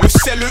payé, le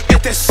CLE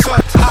était sotte.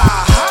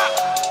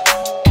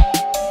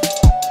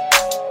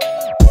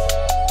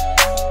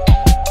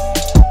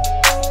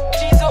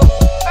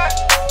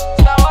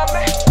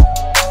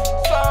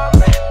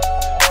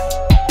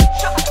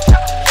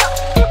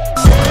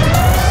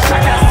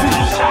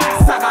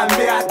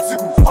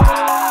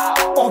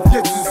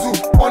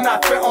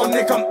 On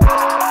est comme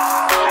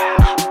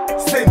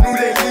c'est nous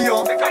les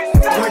lions.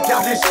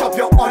 Regarde les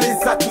champions, on les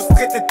a tous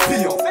traités de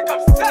pions.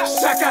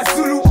 Chaka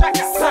Zulu,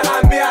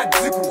 Salamé à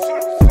Djigou.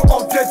 On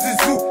vient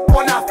du zoo,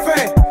 on a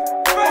faim.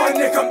 On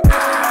est comme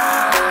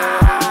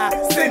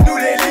c'est nous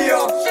les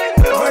lions.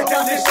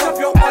 Regarde les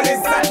champions, on les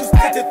a tous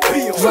traités de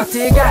pions. Je vois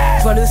tes gars,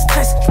 je vois le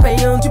stress. Je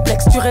paye un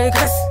duplex, tu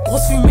régresses.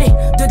 Grosse fumée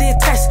de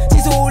détresse.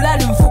 Ciseaux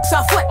l'allume, faut que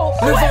ça fouette.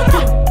 Le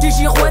vent des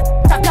girouettes.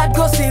 T'as 4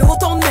 gosses et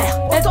autant de merde.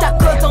 Elle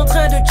t'accote en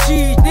train de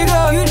cheat.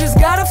 Nigga, you just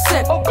got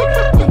upset.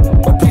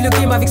 On plie le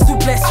game avec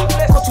souplesse.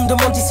 Quand tu me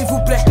demandes dis s'il vous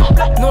plaît.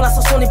 Non,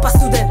 l'ascension n'est pas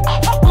soudaine.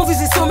 On vise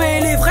les sommets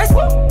et l'Everest.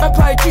 Un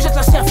pas et tu jettes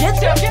la serviette.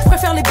 Je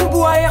préfère les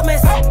boubous à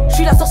Hermès. Je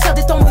suis la sorcière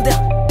des temps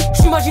modernes.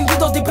 J'imagine vous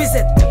dans des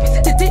BZ.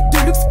 TT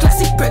de luxe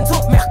classique, Benzo,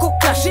 Merco,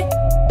 caché.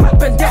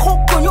 Pendero,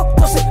 cogno,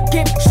 dans ce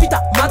game, j'suis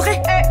ta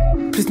madré.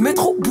 Plus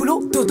métro,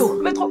 boulot,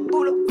 dodo.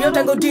 Bien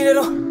tango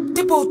dinero.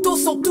 Tes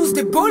potos sont tous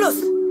des bolos.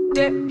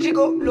 Des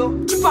gigolos.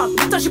 Tu parles,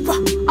 t'agis pas.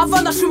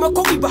 Havana, j'fume un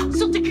Coriba.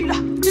 Sur tes culs là,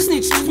 tu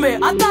snitch, tu te mets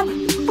à table.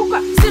 Pourquoi?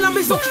 C'est la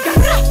maison qui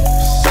gagne.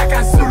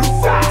 Chaka Zulu,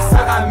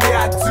 Salamé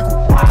à Djigou.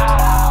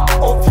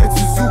 On vient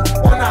du zoo,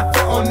 on a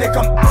fait, on est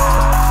comme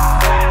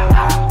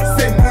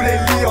c'est nous les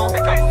lions.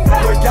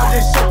 Regarde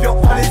les champions,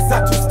 on les a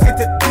tous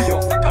traités de pions.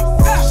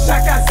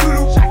 Chaka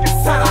Zulu,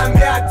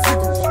 Salamé à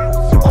Djigou.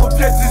 On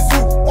vient du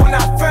zoo, on a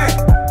faim.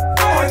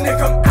 On est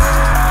comme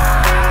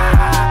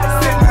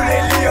c'est nous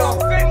les lions.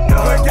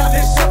 Regarde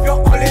les champions,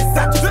 on les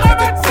a tous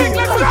traités de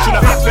pions. Je suis le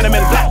rap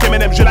phénomène, Black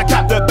M&M, j'ai la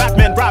cape de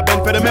Batman,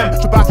 Robin fait de même.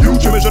 Je pas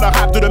future, mais je la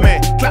rap de demain.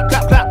 Clap,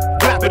 clap, clap,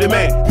 clap de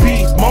demain.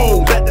 Beast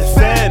mode, let the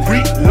sand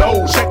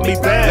reload, check me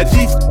band. The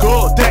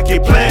disco deck est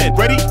plein.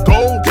 Ready,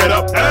 go, get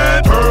up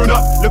and turn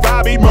up. Le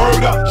vibe est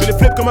murder, je les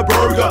flip comme un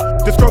burger.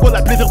 The struggle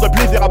à plaisir de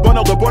plaisir, à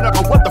bonheur de bonheur.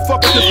 And what the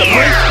fuck is this the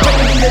brain?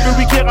 Fucking every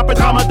weekend, rap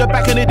drama. The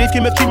back in the days,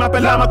 Kamistry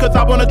m'appelle l'âme. Cause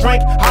I wanna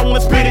drink, I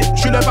wanna spit it.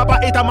 Je suis le papa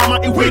et ta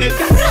maman est with it.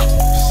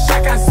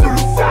 Chaka Zulu,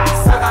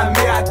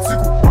 Salamé à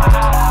Djigou.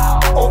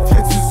 On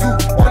vient du zoo,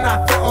 on a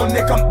fait, on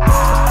est comme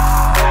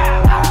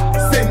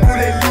c'est nous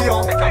les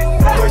lions.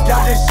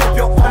 Regarde les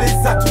champions, on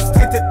les a tous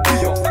traités de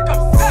pions.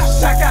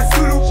 Chaka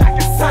Zulu,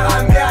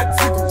 Salamé à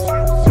Djigou.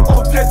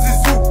 On vient du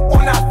zoo,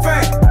 on a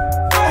faim.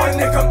 On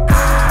est comme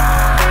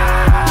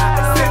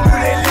c'est nous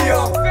les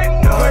lions.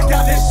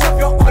 Regarde les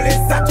champions, on les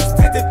a tous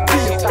traités de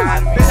pions.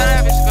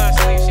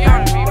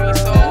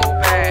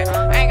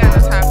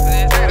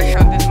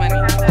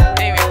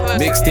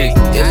 Mixtape,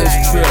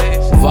 Illest,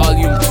 Trill,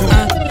 Volume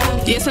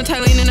 2. Yes, I'm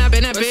Thailand and I've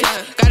been that bitch.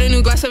 Got a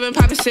new glass of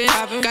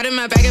Got in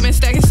my bag, I've been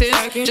stacking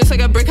since. Just like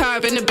a brick, how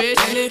I've been the bitch.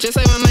 Just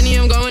like my money,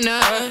 I'm going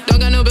up.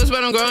 Don't got no bills,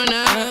 but I'm growing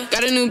up.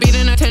 Got a new beat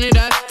and I turn it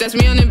up. That's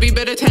me on the beat,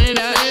 better turn it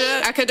up.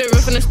 I cut the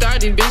roof from the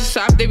start, these bitches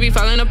soft, they be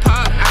falling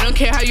apart. I don't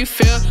care how you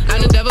feel,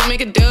 I'm the devil, make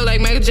a deal like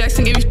Michael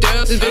Jackson, give you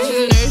thrills. This bitch is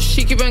a nurse,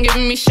 she keep on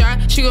giving me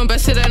shot. She gon'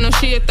 bust it, I know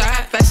she a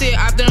thought. If I see it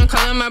op, then I'm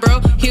calling my bro.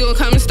 He gon'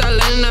 come and start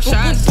letting off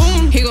shots.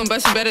 Boom, he gon'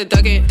 bust it, better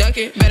duck it, duck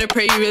it. Better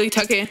pray you really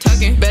tuck it,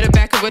 tucking. Better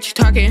back up what you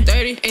talking.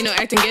 30, ain't no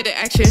acting, get the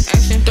action,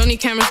 action. Don't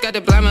need cameras, got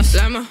the blammer,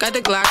 slammer. Got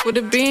the Glock with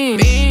the beam,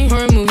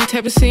 horror movie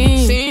type of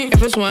scene.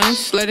 If it's one,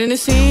 slide in the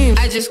scene.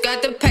 I just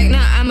got the pack,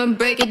 now I'ma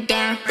break it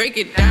down, break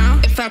it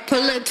down. If I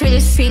pull up to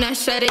the scene, I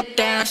shut it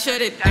down,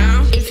 shut it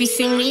down. If you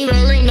see me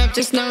rolling up,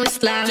 just know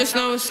it's loud, just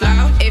know it's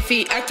loud. If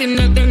he acting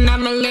up, then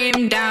I'ma lay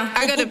him down.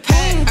 I got a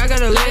pack, I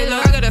gotta lay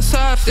low, I got a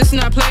soft, this is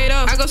not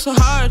Play-Doh. I go so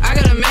hard, I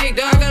gotta make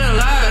dough, I gotta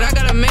lie, but I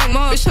gotta make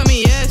more. Bitch tell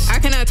me yes, I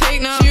cannot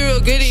take no. She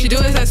real goody, she do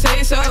as I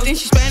say so. I think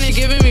she Spanish,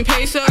 giving me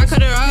peso. I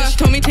cut her off, she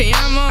told me te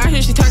amo. I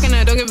hear she talking,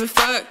 I don't give a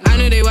fuck. I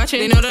know they watching,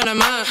 they know that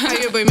I'm up. How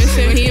your boy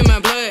missing when he in my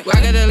blood?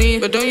 I gotta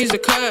lean, but don't use the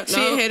cup. No.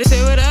 She a hater,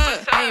 say what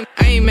up. I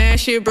ain't mad,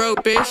 she a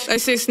broke bitch. Like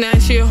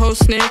 6'9", she a whole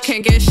snitch.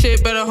 Can't get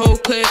shit but a whole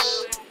clip.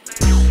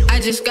 I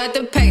just got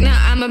the pack, now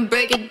I'ma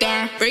break it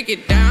down, break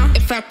it down.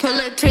 If I pull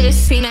up to the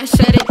scene, I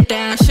shut it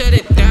down, shut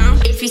it down.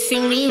 If you see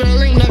me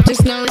rolling up,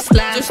 just know it's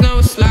loud, just know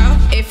it's loud.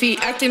 If he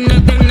acting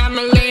up, then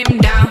I'ma lay him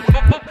down.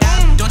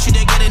 Don't you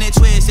dare get in it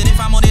twisted, if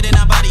I'm on it, then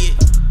I body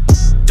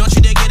it. Don't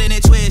you dare get in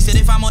it twisted,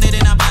 if I'm on it,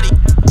 then I body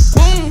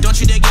it. Don't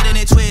you dare get in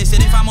it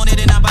twisted, if I'm on it,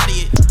 then I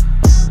body it.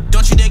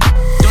 Don't you dare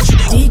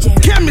DJ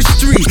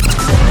Kamistry.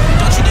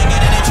 Don't you dare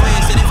get in it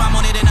twisted, if I'm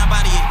on it, then I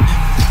body it.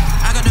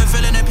 I got the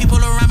feeling that people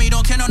around me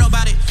don't care no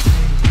nobody.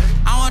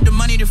 I want the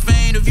money, the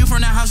fame, the view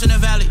from that house in the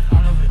valley.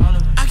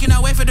 I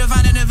cannot wait for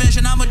divine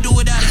intervention, I'ma do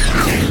without it.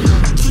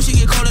 Juicy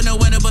get cold in the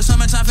winter, but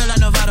summertime feel like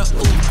Nevada.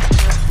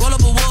 Ooh. Roll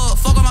up a wood,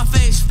 fuck on my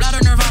face, flat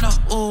on Nirvana.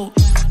 Ooh.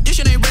 This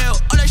shit ain't real,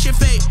 all that shit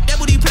fake, that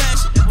booty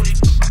plastic.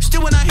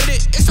 Still when I hit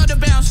it, it start to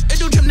bounce, it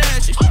do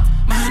gymnastics.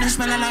 My honey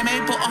smelling like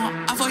maple,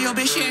 I for your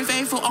bitch, she ain't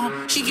faithful,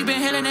 She keep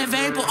inhaling that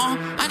vapor,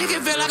 I think it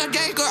feel like a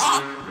gay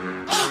girl,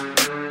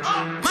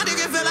 My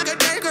dick feel like a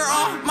gay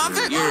girl, my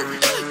vapor.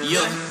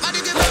 Yeah. My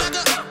dick feel like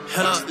a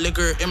hella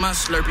liquor in my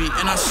Slurpee,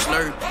 and I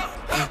slurp.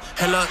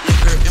 Hella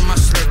liquor in my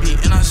Slurpee,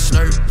 and I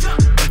slurp.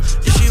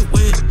 This shit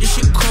wet, this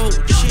shit cold,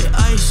 this shit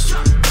ice.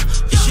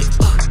 This shit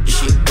wet, this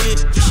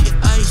shit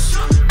ice.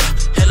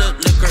 Hella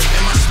liquor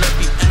in my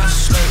Slurpee, and I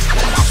slurp.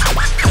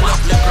 Hella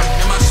liquor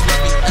in my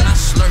Slurpee, and I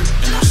slurp.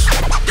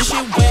 This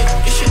shit wet,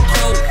 this shit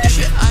cold, this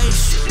shit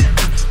ice.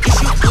 This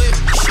shit wet,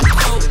 this shit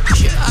cold, this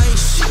shit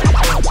ice.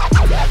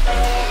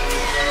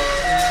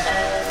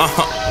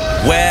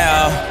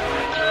 Well,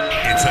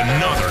 it's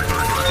another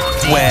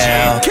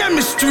well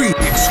Kamistry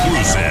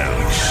exclusive.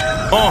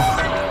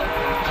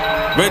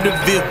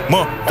 Raidaville,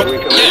 motherfucker.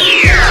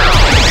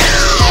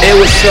 Hey,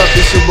 what's up?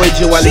 This your boy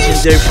Joe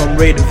Legendary from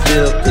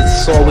Raidaville.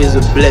 It's always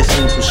a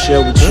blessing to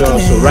share with y'all.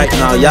 So right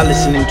now, y'all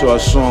listening to our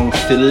song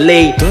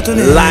Filet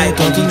live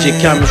on DJ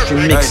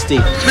Kamistry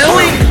Mixtape.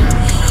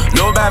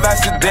 No bad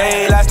vibes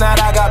today. Last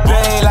night I got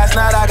paid. Last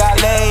night I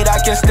got laid. I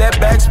can step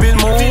back, spin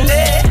move.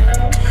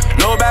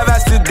 No bad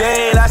vibes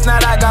today. Last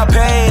night I got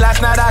paid.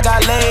 Last night I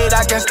got laid.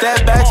 I can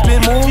step back,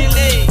 spin move.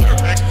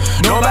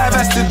 No bad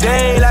vibes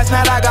today. Last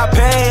night I got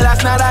paid.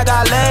 Last night I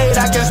got laid.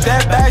 I can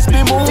step back,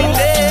 spin move.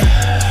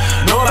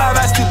 No bad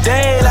vibes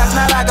today. Last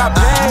night I got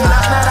paid.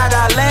 Last night I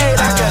got laid.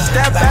 I can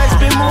step back,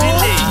 spin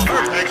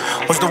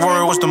move. What's the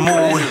word? What's the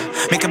mood?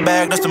 Make a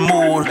bag, that's the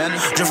mood.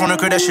 Drift from the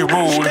crib, that shit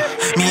rude.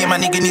 Me and my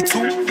nigga need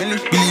two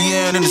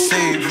billion in the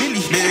safe.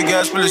 Big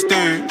ass full of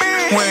state.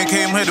 When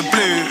came here to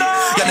play.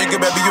 Y'all nigga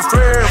better be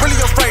afraid. Really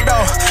afraid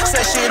though.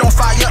 Set shit on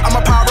fire, I'm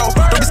a pyro.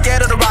 Don't be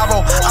scared of the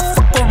rival. I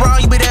fuck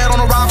around, you be dead on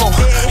arrival.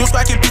 Your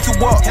squad can pick you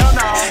up.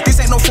 This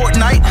ain't no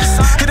Fortnite.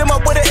 Hit him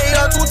up with an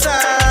AR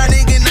 2-time.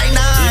 Nigga,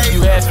 night. If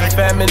you ask for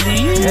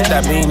family,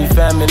 that mean your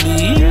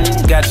family.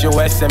 Got your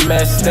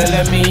SMS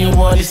telling me you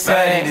want to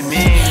say to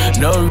me.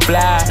 No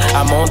reply,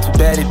 I'm on to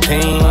better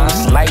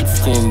things. Light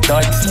skin,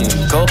 dark skin,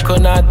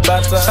 coconut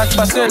butter. Chaque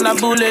personne a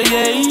boule,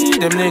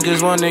 yeah. Them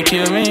niggas wanna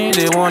kill me.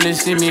 They wanna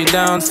see me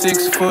down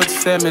 6-foot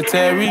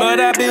cemetery. But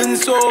I've been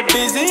so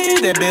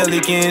busy, they barely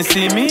can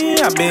see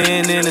me. I've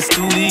been in the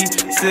studio,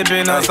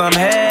 sipping on some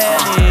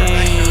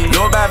Henny.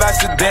 No bad vibes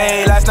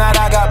today. Last night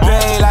I got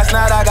paid. Last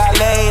night I got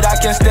laid. I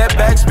can step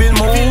back, spin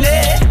move.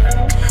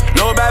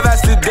 No bad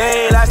vibes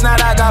today. Last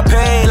night I got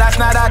paid. Last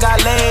night I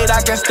got laid.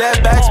 I can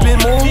step back, spin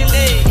move.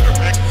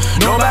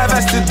 No bad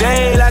vibes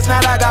today. Last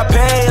night I got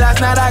paid. Last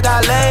night I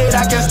got laid.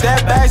 I can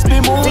step back,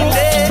 spin move.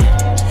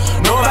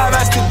 No bad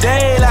vibes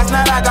today. Last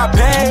night I got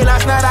paid.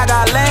 Last night I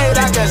got laid.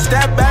 I can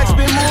step back,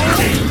 spin move.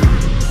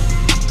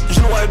 Je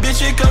vois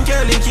bitch comme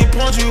Kelly qui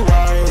prend du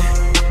wine.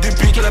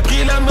 Depuis qu'elle a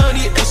pris la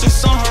money, elle se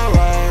sent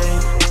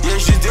alright. Y'a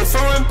juste des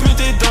fois un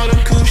putain dans le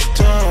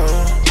couche-tard.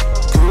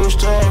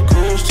 Couche-tard,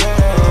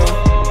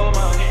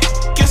 couche-tard.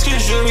 Qu'est-ce que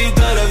je vis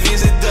dans la vie,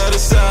 c'est dans le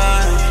side.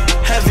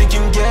 Avec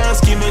une gaz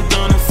qui me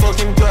donne un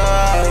fucking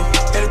vibe.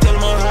 Elle est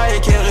tellement high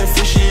qu'elle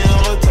réfléchit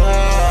en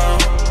retard.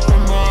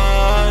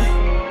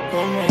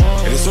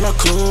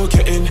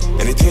 cocaïne.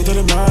 Elle était dans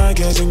le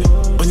magazine.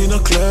 On est dans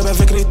le club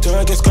avec les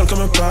thugs, elle se colle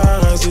comme un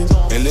parasite.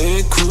 Elle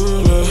est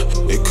cool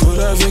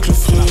avec le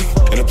fric.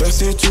 Elle a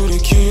placé tout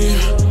l'équipe.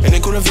 Elle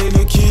est cool avec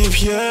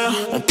l'équipe, yeah.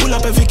 On pull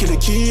up avec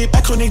l'équipe,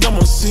 acronique dans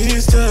mon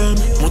système.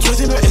 Mon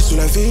troisième est sous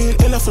la ville,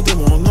 et la faute de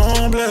mon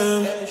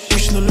emblème. Et je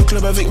suis dans le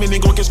club avec mes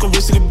négros, qu'est-ce qu'on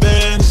veut, c'est les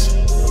Benz.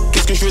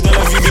 Qu'est-ce que je veux dans la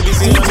vie, baby,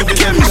 c'est un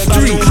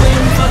Kamistry.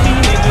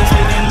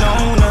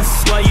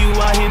 Why you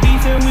out here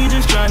beefing? We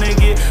just tryna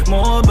get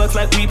more bucks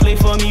like we play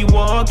for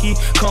Milwaukee.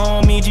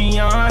 Call me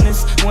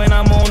Giannis. When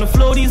I'm on the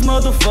floor, these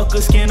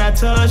motherfuckers cannot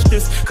touch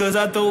this. Cause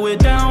I throw it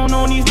down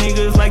on these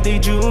niggas like they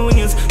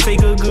juniors.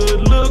 Take a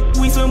good look,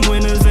 we some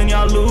winners and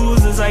y'all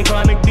losers.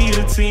 Iconic be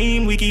the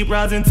team, we keep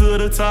rising to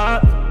the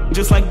top.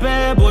 Just like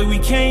bad boy, we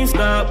can't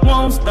stop,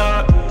 won't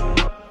stop.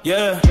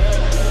 Yeah.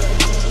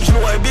 Je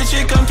vois bitch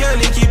comme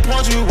Kelly qui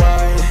prend du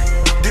wine.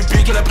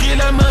 Depuis qu'elle a pris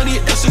la money,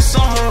 elle se sent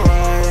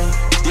alright.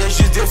 Yeah,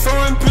 juste des fois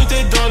une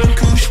putain dans le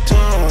couche-toi.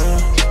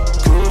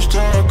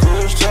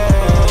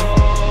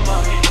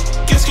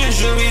 Qu'est-ce que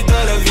je vis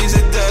dans la vie,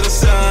 c'est de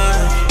ça.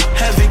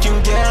 Avec une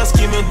gas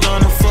qui me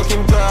donne un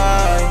fucking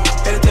bail.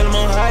 Elle est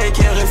tellement high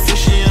qu'elle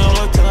réfléchit en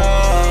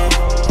retard.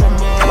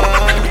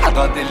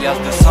 Dans des liasses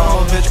de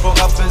sang, bitch, pour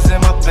apaiser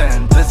ma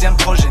peine. Deuxième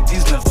projet,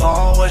 19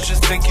 ans, ouais, je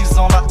sais qu'ils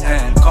ont la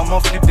haine. Comment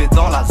flipper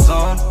dans la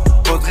zone,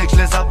 faudrait que je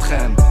les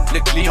apprenne.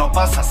 Les clients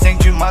passent à 5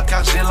 du mat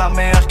car j'ai la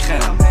meilleure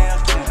crème.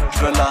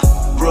 J'veux la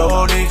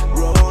rollie,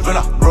 j'veux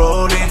la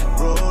rollie.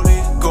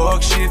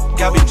 Coke shit,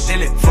 cabine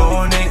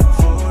téléphonique.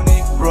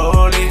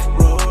 Rollie,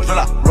 j'veux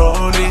la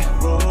rollie.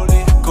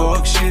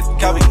 Coke shit,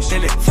 cabine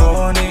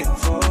téléphonique.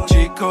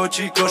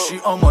 Chico, j'suis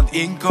en mode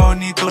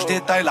incognito.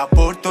 J'détaille la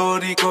Porto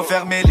Rico,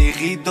 fermez les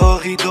rideaux.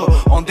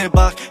 On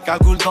débarque,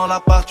 cagoule dans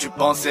l'appart. Tu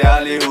pensais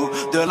aller où?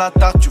 De la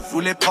tarte, tu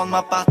voulais prendre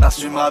ma part.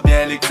 T'assumeras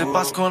bien les c'est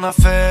pas ce qu'on a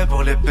fait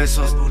pour les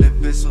pesos.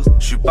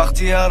 J'suis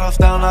parti à Rough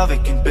Town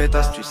avec une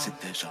pétasse, tu sais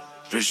déjà.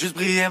 Je veux juste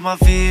briller ma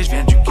vie, je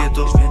viens du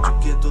ghetto.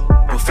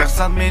 Pour faire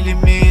ça de mes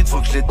limites, faut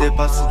que je les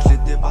dépasse.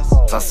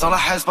 Ça sent la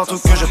haisse partout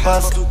que je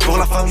passe. Pour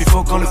la femme, il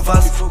faut qu'on le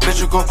fasse. Mais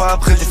je cours pas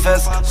après tes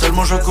fesses,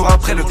 seulement je cours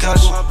après le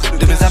cash.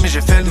 De mes amis, j'ai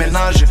fait le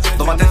ménage.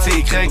 Dans ma tête, c'est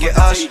Y et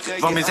H.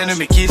 Devant mes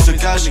ennemis qui se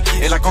cachent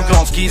et la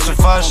concurrence qui se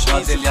fâche.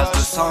 Des liasses de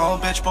sang,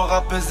 bitch, pour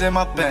apaiser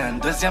ma peine.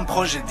 Deuxième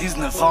projet,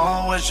 19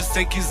 ans, ouais, je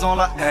sais qu'ils ont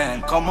la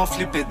haine. Comment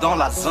flipper dans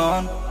la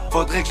zone?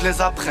 Faudrait que je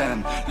les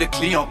apprenne. Les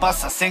clients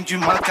passent à 5 du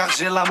mat car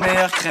j'ai la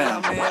meilleure crème.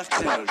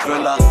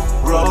 J'veux la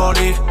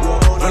rollie,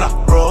 j'veux la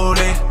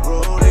rollie.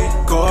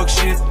 Coke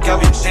shit,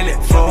 cabine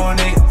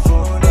téléphonique.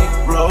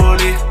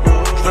 Rollie,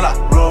 j'veux la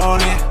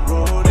rollie.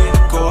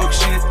 Coke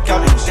shit,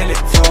 cabine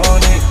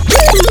téléphonique.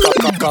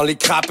 Quand les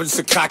crapples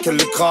se craquent,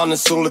 le crâne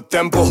est sur le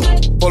tempo.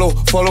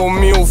 Follow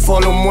me ou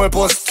follow moi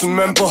pas si tu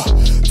m'aimes pas.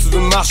 Tu veux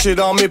marcher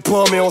dans mes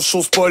pas mais on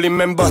chose pas les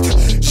mêmes bottes.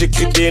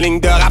 J'écris des lignes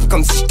de rap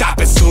comme si je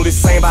tapais sur les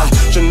cymbales.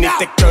 Je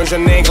n'étais qu'un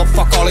jeune ingrat,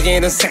 fuck all, rien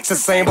de sexe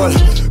symbole.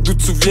 D'où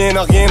tu viens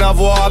n'a rien à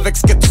voir avec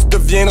ce que tu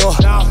deviendras.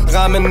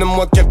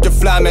 Ramène-moi quelques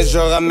flammes et je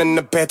ramène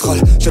le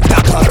pétrole. Je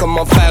t'apprends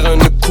comment faire un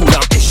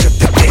coulant et je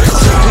te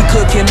décroche. We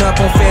cooking up,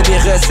 on fait des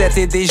recettes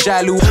et des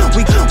jaloux.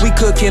 We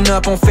cooking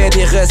up, on fait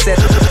des recettes.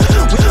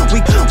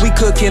 We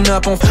cooking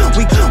up,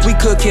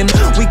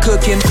 we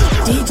cooking.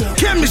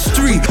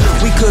 Kamistry.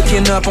 We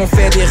cooking up, on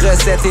fait des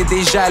recettes et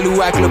des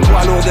jaloux. Avec le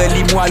poids lourd de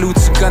Limoilou,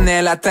 tu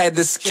connais la tête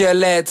de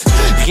squelette.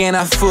 Rien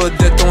à foutre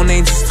de ton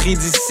industrie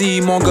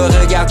d'ici. Mon gars,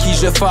 regarde qui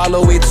je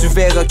follow et tu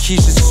verras qui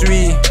je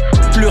suis.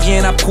 Plus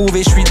rien à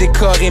prouver, je suis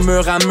décoré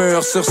mur à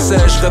mur. Sur ce,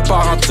 je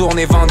repars en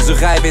tournée, vendre du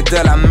rêve et de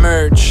la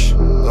merch.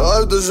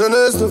 Rêve de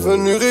jeunesse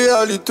devenu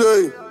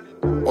réalité.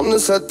 On a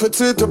cette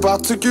petite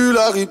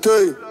particularité.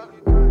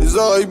 Les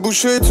oreilles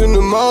bouchées, tu ne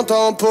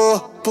m'entends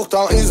pas.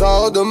 Pourtant ils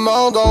en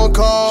redemandent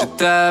encore.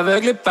 J'étais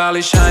aveuglé par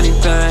les shiny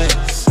things.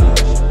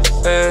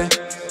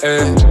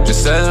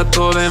 J'essaie de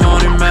retrouver mon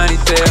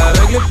humanité.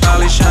 Aveuglé par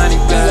les shiny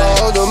things. Ils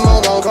en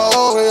redemandent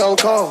encore et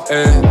encore.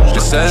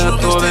 J'essaie de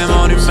retrouver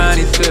mon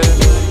humanité.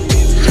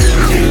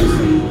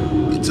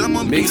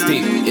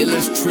 Mixtape,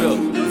 Illest, Trill,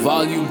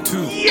 Volume 2.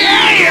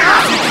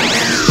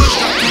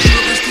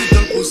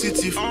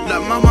 Positif. La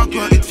maman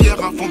doit être fière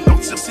avant de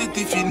partir, c'est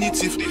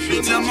définitif.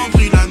 Le diamant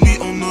brille la nuit,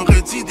 on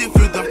aurait dit des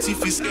feux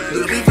d'artifice.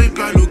 Le réveil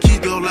pas l'eau qui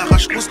dort, la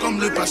rage grosse comme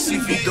le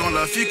Pacifique. Dans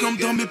la vie comme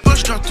dans mes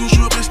poches, dois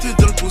toujours rester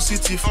dans le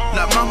positif.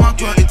 La maman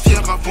doit être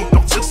fière avant de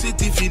partir, c'est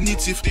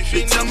définitif.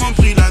 Le diamant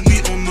brille la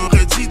nuit, on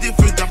aurait dit des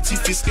feux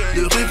d'artifice.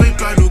 Le réveil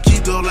pas l'eau qui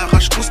dort, la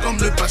rage grosse comme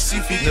le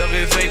Pacifique. Le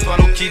réveil pas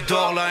l'eau qui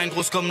dort, la haine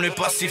grosse comme le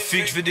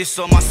Pacifique. Je veux des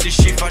sommes à 6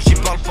 chiffres, j'y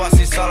parle pas,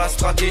 c'est ça la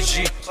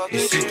stratégie.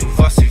 Ici tout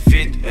va c'est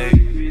vite,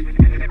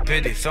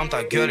 PD, ferme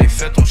ta gueule et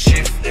fais ton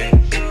chiffre,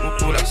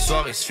 Où la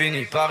soirée se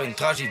finit par une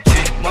tragédie.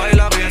 Moi et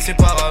la rue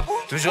inséparable,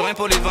 toujours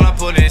impoli devant la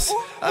police.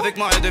 Avec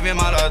moi elle devient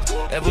malade,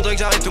 elle voudrait que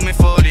j'arrête tous mes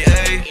folies,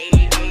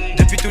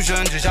 Depuis tout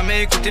jeune j'ai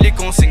jamais écouté les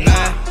consignes,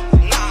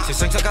 c'est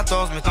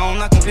 514, maintenant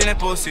on accomplit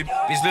l'impossible.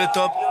 Vise le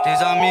top,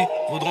 tes amis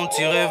voudront te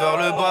tirer vers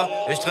le bas.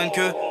 Et je traîne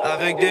que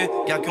avec des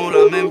gars qui ont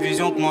la même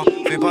vision que moi.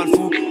 Fais pas le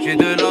fou, j'ai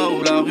de là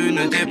où la rue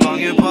ne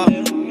t'épargne pas.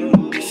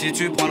 si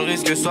tu prends le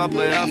risque, sois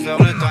prêt à faire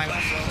le time.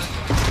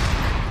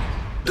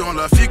 Dans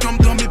la vie comme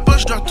dans mes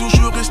poches, je dois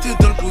toujours rester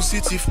dans le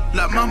positif.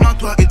 La maman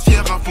doit être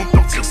fière avant de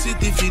partir, c'est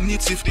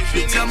définitif.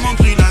 Les diamants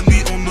brillent la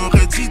nuit, on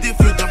aurait dit des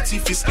feux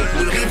d'artifice.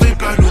 Ne rêvez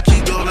pas l'eau qui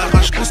dort, la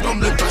rage cause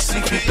comme le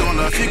Pacifique. Dans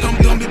la vie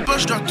comme dans mes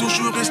poches, je dois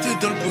toujours rester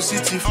dans le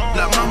positif.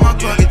 La maman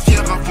doit être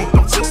fière avant de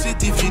partir, c'est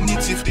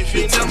définitif.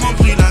 Les diamants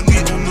brillent la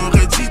nuit, on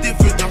aurait dit des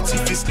feux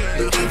d'artifice.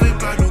 Ne rêvez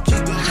pas l'eau qui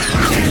dort.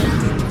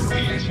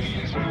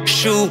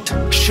 Shoot,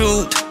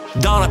 shoot,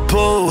 dans la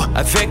peau,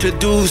 avec le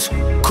 12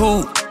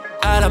 coups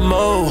à la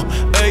mort,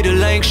 œil de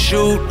lynx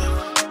shoot.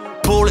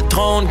 Pour le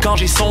trône, quand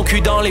j'ai son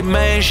cul dans les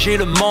mains, j'ai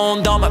le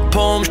monde dans ma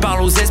paume,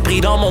 j'parle aux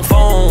esprits dans mon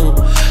fond.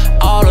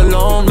 All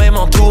alone, même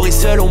entouré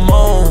seul au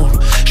monde.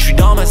 J'suis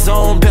dans ma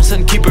zone,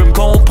 personne qui peut me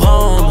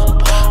comprendre.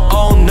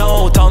 Oh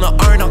no, t'en as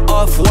un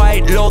en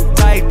off-white, l'autre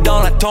type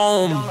dans la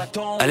tombe.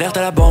 Alerte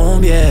à la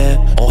bombe, yeah,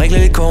 on règle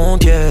les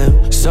comptes, yeah.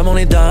 Somme on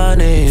est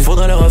damné,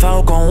 faudrait le refaire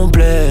au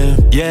complet,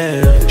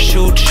 yeah.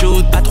 Shoot,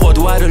 shoot, à 3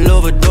 doigts de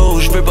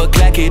l'overdose. J'veux pas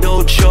claquer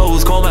d'autres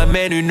choses, qu'on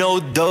m'amène une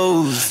autre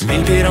dose.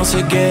 1000 pieds dans ce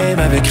game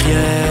avec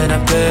rien à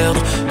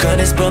perdre.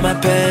 Connaissent pas ma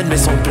peine mais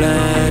sont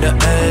pleins de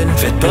haine.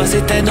 Faites pas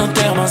ces têtes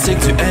d'enterrement, c'est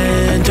que tu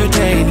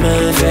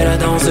entertainment. Fais la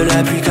danse de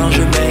la pluie quand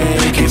je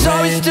make it. It's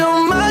always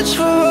too much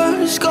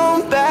for us,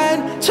 going bad.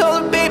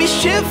 Tell the baby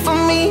shit for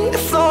me,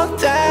 it's all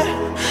that.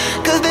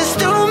 Cause there's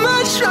too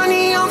much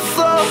running on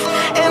flow.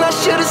 And I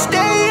should've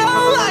stayed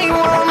all I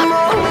want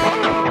more.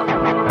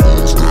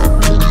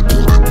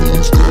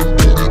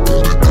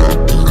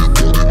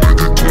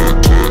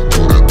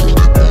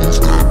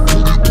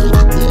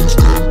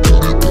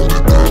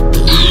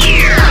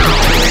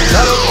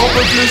 Alors on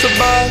peut plus se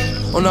battre,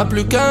 on a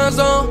plus 15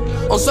 ans.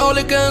 On sort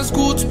les 15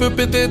 coups, tu peux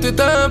péter tes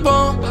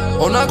tympans.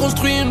 On a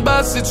construit une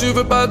base si tu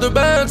veux pas de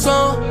bain de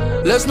sang.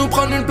 Laisse-nous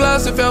prendre une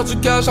place et faire du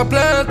cash à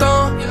plein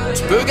temps.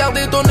 Tu peux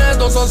garder ton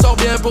aide, on s'en sort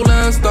bien pour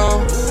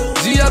l'instant.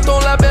 Dis à ton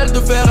label de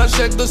faire un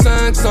chèque de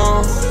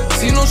 500.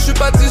 Sinon je suis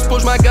pas dispo,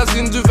 je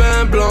magasine du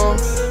vin blanc.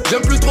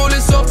 J'aime plus trop les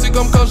sorties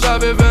comme quand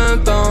j'avais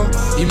 20 ans.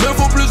 Il me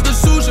faut plus de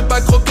sous, j'ai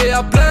pas croqué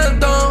à plein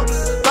temps.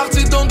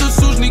 Parti d'en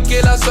dessous,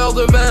 j'niquais la sœur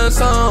de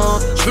Vincent.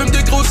 J'fume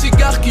des gros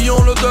cigares qui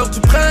ont l'odeur du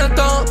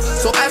printemps.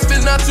 Son aspect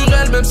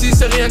naturel même si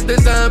c'est rien que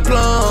des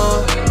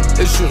implants.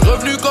 Et j'suis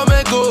revenu comme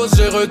un gosse,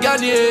 j'ai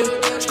regagné.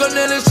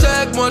 J'connais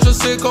l'échec, moi je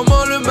sais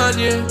comment le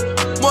manier.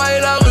 Moi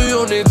et la rue,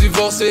 on est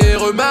divorcés et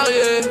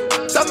remariés.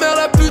 Sa mère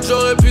la pute,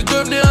 j'aurais pu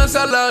devenir un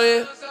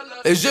salarié.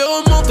 Et j'ai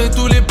remonté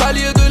tous les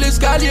paliers de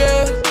l'escalier.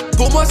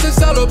 Pour moi ces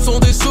salopes sont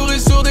des souris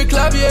sur des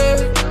claviers.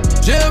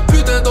 J'ai un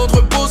putain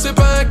d'entrepôt, c'est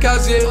pas un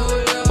casier.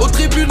 Au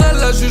tribunal,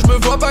 la juge me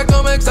voit pas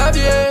comme un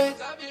Xavier.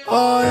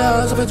 Oh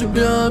yeah, ça fait du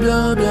bien,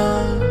 bien,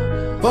 bien.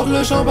 Pour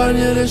le champagne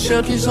et les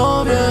chiens qui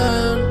s'en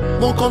viennent.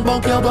 Mon compte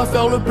bancaire doit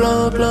faire le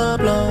plein, plein,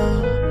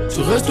 plein.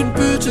 Tu restes une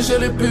pute, c'est chez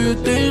les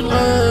putes, t'es une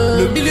reine.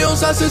 Le million,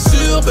 ça c'est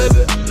sûr,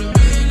 bébé.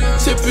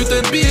 Ces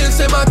putains de billets,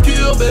 c'est ma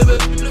cure, bébé.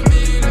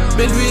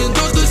 Mais lui, une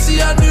dose de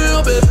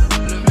cyanure, bébé.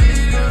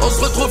 On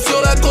se retrouve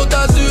sur la côte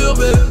d'Azur,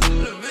 bébé.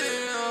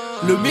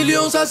 Le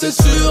million, ça c'est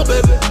sûr,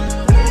 bébé.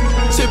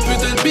 Ces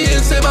putains de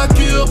billets, c'est ma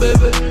cure,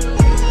 bébé.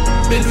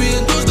 Mais lui,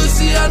 une dose de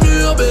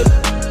cyanure, bébé.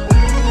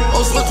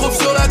 On se retrouve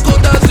sur la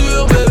côte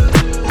d'Azur, bébé.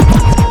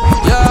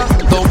 Yeah,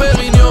 dans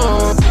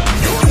Pérignon.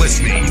 You're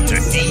listening to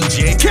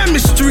DJ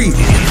Kamistry.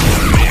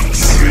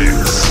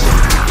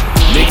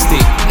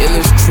 Mixtape,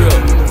 Illest, Trill,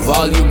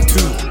 Volume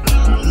 2.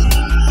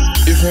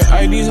 Different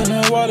IDs on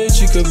her wallet,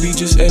 she could be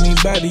just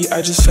anybody.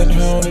 I just sent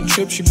her on a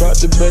trip, she brought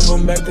the bread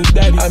home back to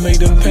daddy. I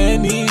made them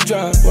panties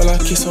drop while I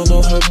kiss on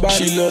her body.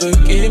 She love to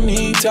give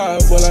me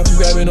top while I'm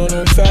grabbing on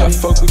her fatty. I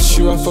fuck with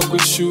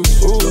you,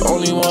 ooh, the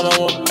only one I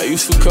want. I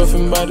used to cuff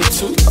him by the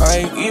two,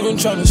 I ain't even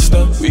tryna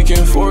stunt. We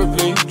can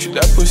foreplay, treat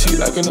that pussy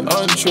like an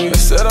entree. I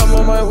said I'm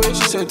on my way,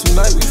 she said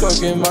tonight we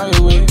fucking my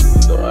way.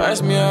 Don't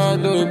ask me how I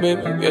do it,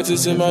 baby, guess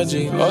it's in my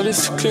genes. All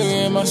this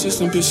clear in my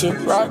system, picture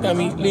rock got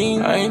me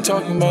lean. I ain't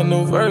talking about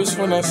no verse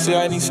when I say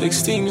I need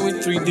 16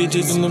 with 3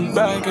 digits in the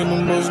back, and the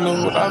most know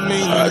what I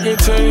mean. I can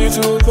turn you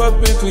to a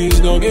puppet, please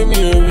don't give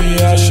me a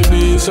read. I should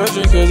be a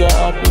surgeon cause I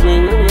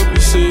operate with real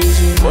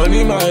precision.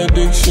 Money my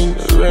addiction,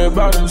 the red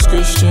bottoms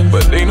Christian,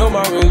 but they know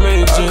my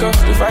religion. I cuff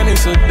the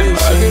finance addiction.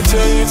 I can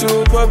turn you to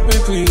a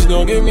puppet, please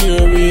don't give me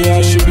a read.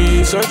 I should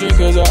be a surgeon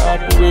cause I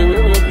operate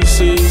with real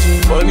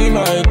precision. Money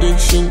my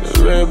addiction,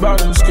 the red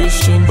bottoms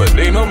Christian, but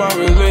they know my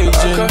religion.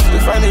 I cuff the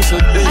finance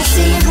addiction. I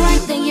see your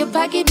bright thing, your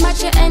pocket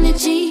match your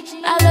energy.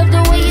 I love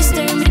the way you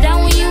stare me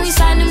down when you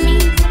inside of me.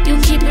 You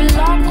keep it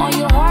locked on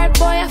your heart,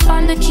 boy, I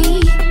found the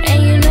key.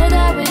 And you know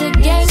that with the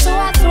game, so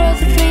I throw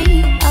the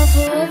 3. I'll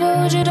forever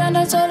hold you down,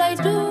 that's all I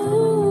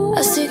do.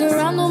 I stick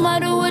around no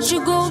matter what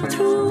you go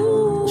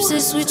through.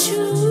 Obsessed with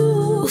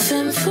you,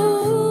 femme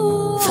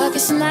fou. Fuck a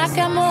snack,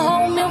 I'm a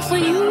whole meal for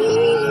you.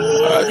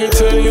 I can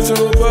turn you to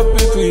a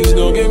puppet, please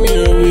don't give me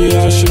a read.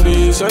 I should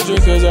be a surgeon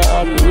cause I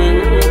operate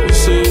with real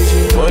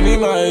precision. Money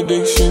my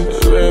addiction,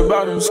 the red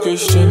bottoms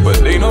Christian, but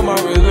they know my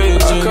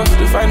religion. I cuff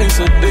the finance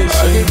addiction.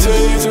 I can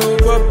turn you to a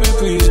puppet,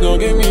 please don't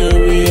give me a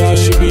read. I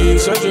should be a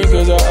surgeon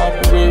cause I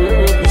operate with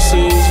real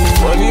precision.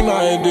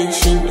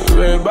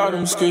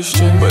 bottom's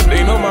Christian, but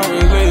they know my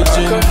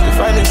religion. If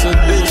I need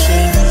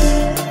sedition.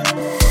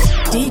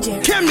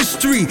 DJ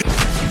Kamistry.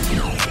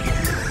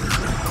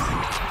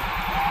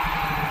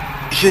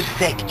 Je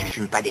sais que tu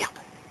fumes pas d'herbe.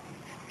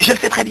 Je le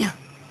sais très bien.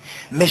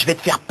 Mais je vais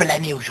te faire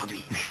planer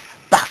aujourd'hui.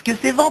 Parce que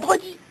c'est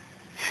vendredi.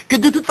 Que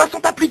de toute façon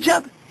t'as plus de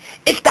job.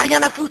 Et que t'as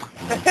rien à foutre.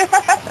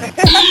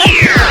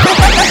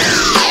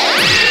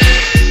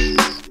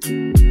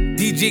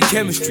 DJ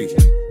Kamistry.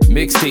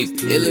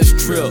 Mixtape. Illest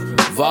Trill.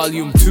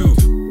 Volume 2.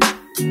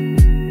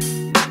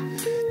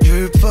 Je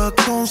veux pas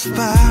qu'on se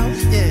parle,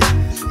 yeah.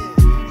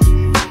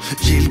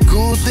 J'ai le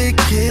goût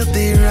d'écrire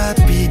des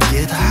raps et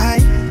get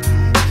high,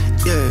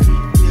 yeah.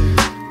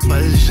 Pas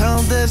le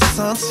genre de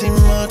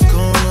sentiment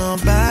qu'on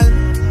emballe.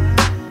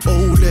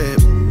 Oh yeah.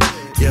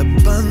 Y'a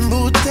pas de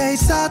bouteille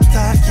sans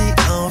terre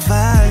qui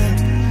envale.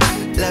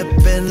 La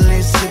peine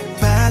les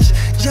cépages,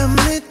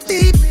 jamais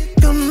deep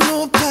comme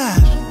nos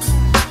pages.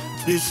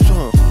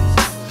 L'histoire,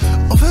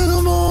 on fait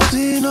le monde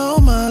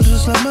normal,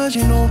 juste la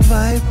magie, nos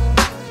vibes,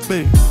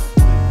 baby.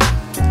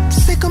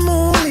 C'est comme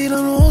on lit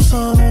dans nos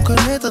sangs, on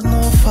connaît toutes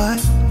nos failles,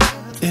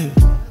 yeah.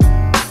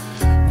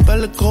 Pas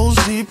le gros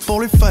zip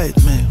pour les fights,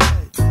 mais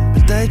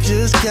peut-être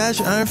juste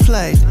cache un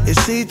flight.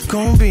 Essaye de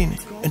combiner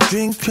un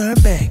drink puis un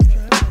bag.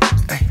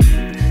 Hey.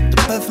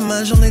 T'as pas fait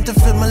ma journée, t'as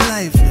fait ma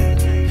life, yeah.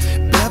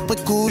 Puis après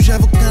coup,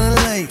 j'avoue qu'un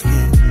like, yeah.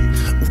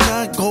 Mon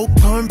cœur est gros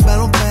comme un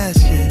ballon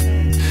basket.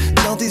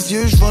 Dans tes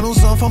yeux, j'vois nos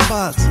enfants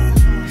battre.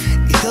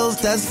 Ils disent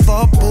that's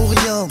fort pour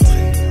y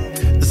entrer.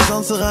 Le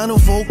sang sera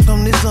nouveau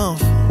comme les enfants.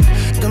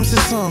 Comme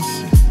c'est censé.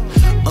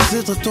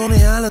 Ensuite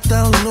retourner à la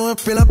terre, nous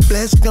puis la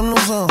blesse comme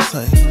nos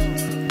ancêtres.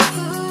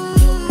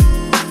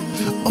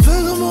 On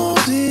fait le monde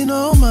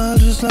normal,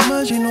 juste la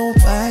magie, nos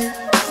bails.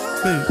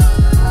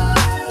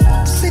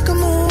 C'est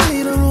comme on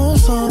lit dans nos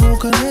sangs, on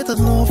connaît toutes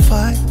nos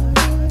failles.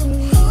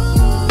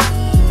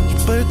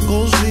 J'ai pas de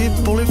gros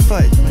livre pour les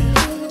fights,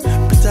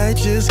 mais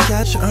peut-être juste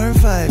catch un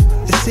vibe.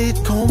 Essaye de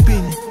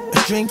combiner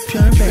un drink puis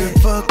un bag. Je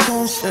veux pas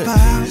qu'on se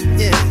parle,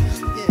 yeah.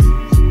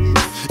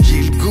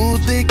 J'ai le goût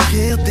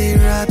d'écrire des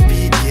raps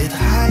et get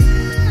high,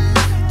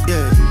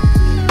 yeah.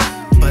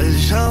 Pas le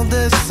genre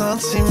de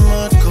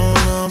sentiment qu'on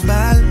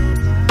emballe.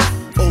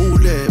 Oh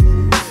yeah.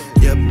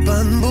 Y'a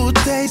pas de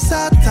bouteille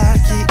sans terre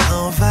qui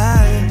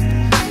envale.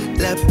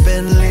 La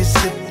peine les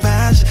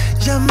cépages,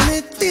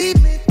 jamais deep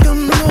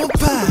comme nos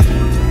pages.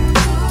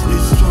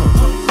 L'histoire,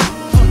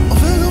 on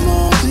fait le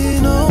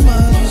monde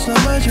normal, juste la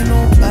magie,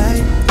 nos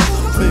bails.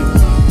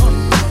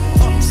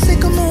 C'est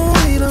comme on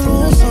lit dans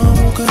nos sangs,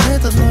 on connaît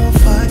toutes nos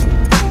failles.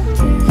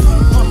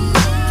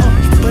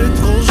 J'peux pas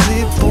être gros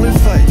zip pour les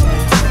fights.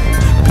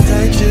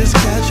 Peut-être juste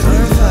catch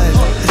un vibe.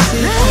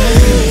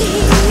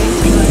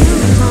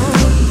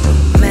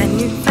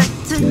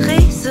 Manufacturé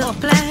sur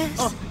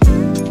place,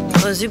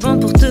 produit bon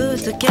pour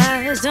toute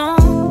occasion.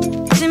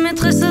 Tu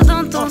mettrais ça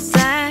dans ton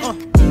sac,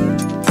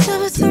 ça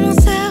va seulement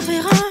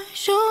servir un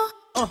jour.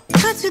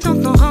 Gratuit donc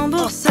non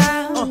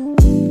remboursable.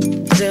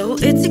 Zéro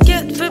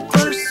étiquette, fais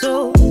pas le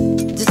saut.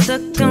 Du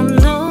stock comme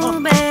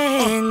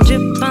aubaine,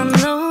 drip en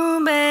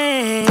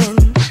aubaine.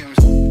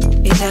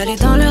 Étalé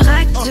dans le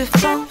rack du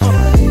fond,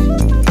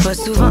 pas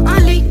souvent en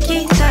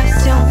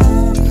liquidation.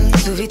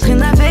 Sous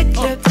vitrine avec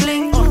le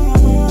bling,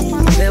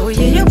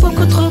 verrouillé y'a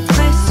beaucoup trop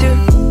précieux.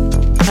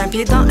 Un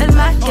pied dans le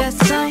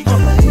magasin,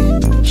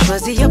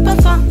 choisi y'a pas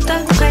fort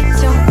de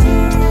pression.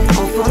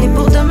 On fournit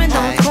pour demain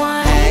dans le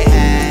coin,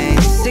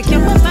 c'est qu'il y a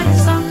pas faim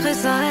sans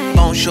raisin.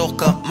 Bonjour,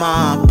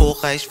 comment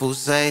pourrais-je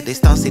vous aider?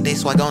 C'est temps-ci des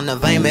swags, on a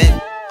 20 000.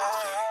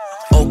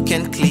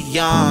 Aucune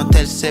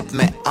clientèle cible,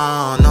 mais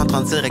en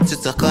entrant direct, tu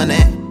te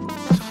reconnais.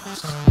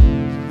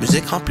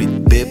 Musique remplie de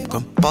bip,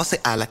 comme passer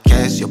à la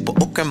caisse. Y'a pas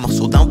aucun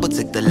morceau dans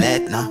boutique de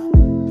LED, non.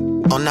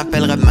 On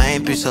appellerait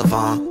même plus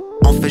souvent.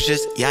 On fait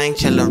juste yang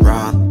chill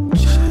around.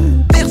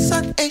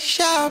 Personne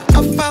échappe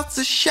à faire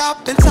du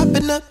shopping, ça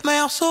fait notre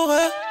meilleur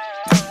sourire.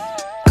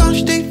 Quand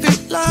j't'ai vu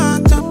là,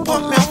 toute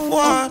première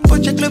fois, pas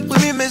check le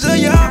premier mes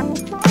yeux.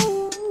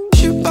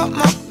 J'suis pas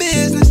ma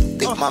business,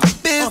 t'es ma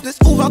business.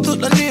 Ouvert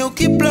toute la nuit au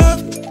qui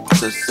pleuve.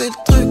 Ça c'est le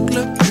truc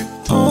le plus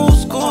old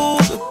school.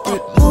 Le plus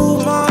de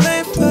mouvement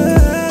des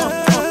faits.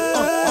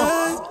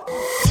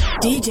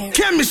 DJ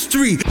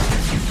Kamistry.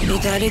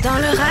 Étalé dans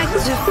le rack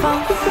du fond,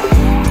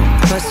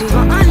 pas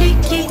souvent en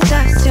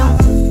liquidation.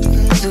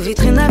 Sous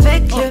vitrine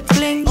avec le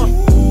bling,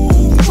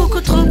 beaucoup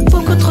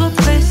trop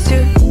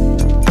précieux.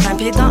 Un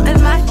pied dans le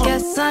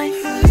magasin,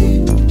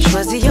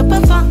 choisi y'a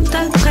pas fort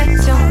de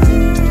pression.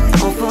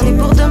 On fournit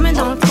pour demain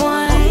dans le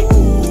coin,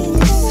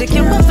 c'est qu'il y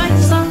a pas faim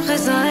sans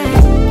raisin.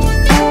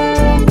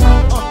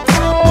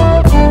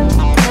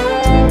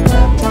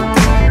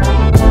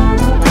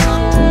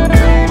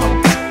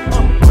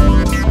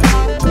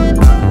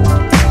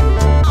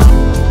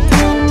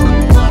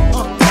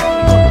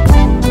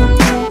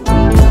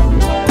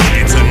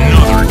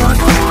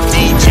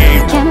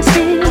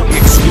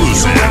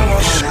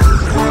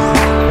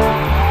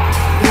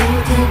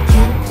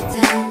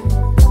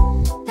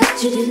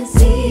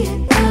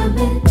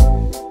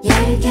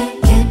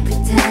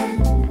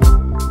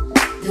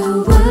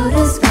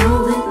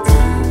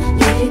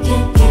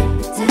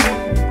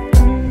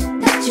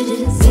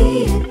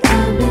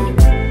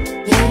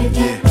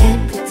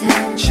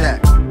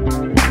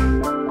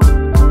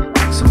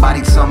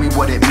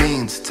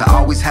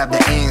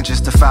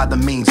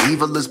 means.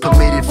 Evil is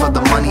permitted for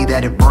the money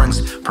that it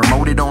brings.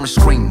 Promoted on the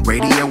screen,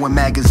 radio and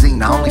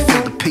magazine. I only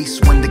feel the peace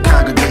when the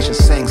congregation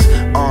sings.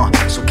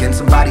 So can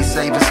somebody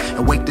save us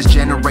and wake this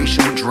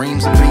generation with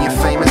dreams of being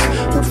famous?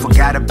 Who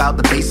forgot about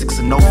the basics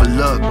and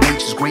overlooked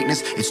nature's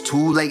greatness? It's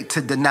too late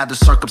to deny the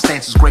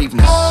circumstances'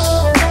 graveness.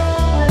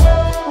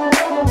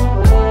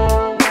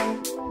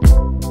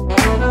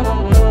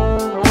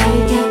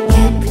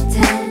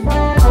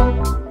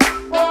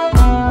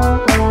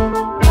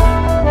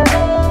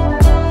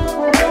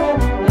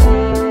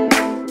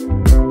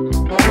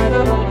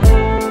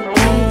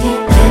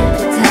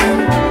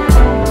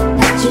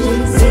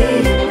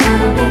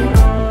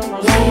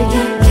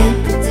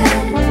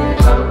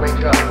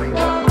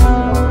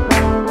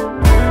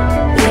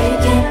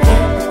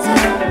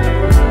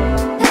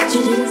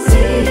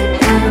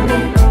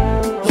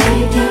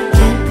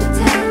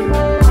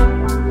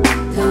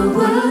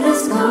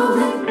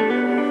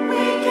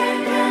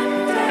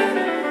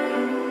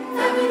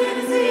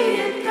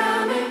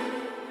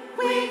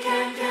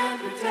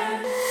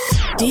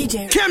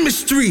 DJ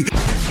Kamistry.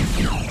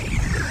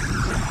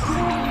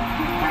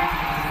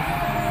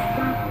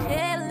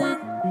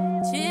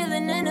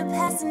 Chillin' in the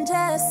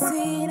passenger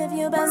seat of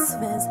your best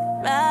friend's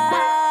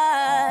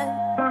ride.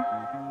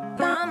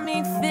 Got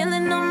me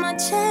feeling on my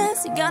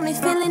chest, you got me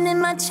feeling in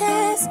my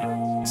chest.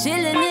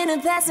 Chillin' in the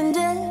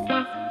passenger,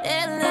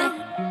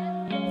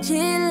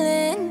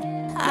 chillin',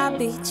 I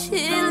be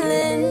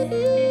chillin'.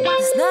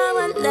 Cause no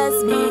one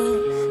loves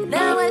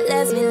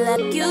me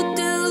like you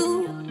do.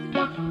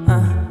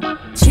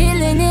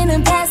 Chillin' in the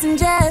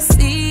passenger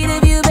seat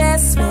of your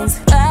best friend's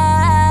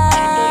ride.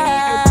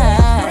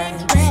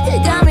 You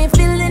got me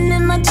feeling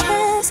in my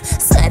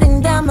chest, sweating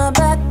down my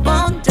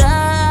backbone.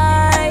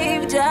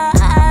 Drive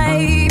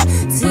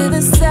to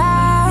the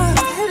side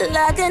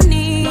like an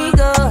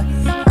eagle.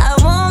 I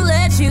won't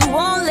let you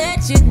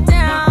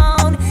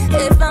down.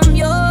 If I'm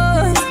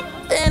yours,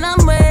 then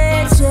I'm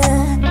with you.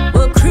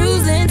 We're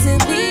cruising to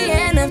the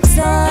end of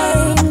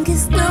time.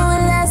 Cause no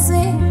one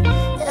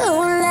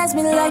lasts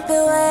me like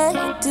the way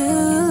you do.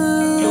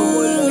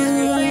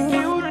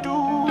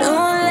 No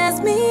one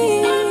lasts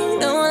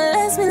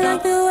me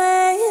like the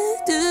way you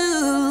do.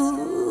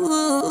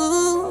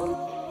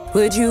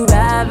 Would you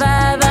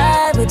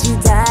ride? Would you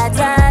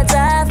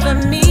die for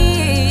me?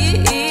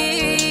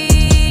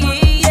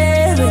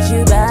 Yeah. Would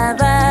you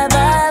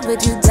ride?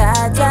 Would you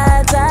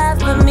die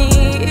for me?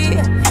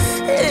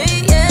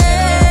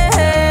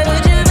 Yeah.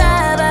 Would you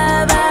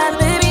ride,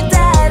 baby,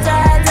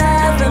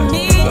 die for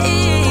me?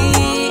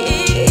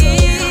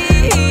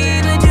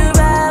 Would you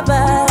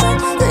ride?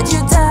 Would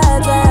you die?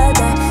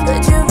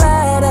 Would you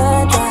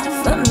ride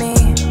for me?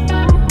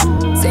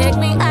 Take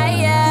me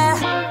higher,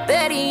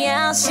 30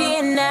 ounce, she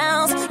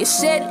announced. Your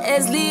shit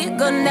is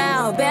legal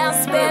now.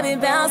 Bounce, baby,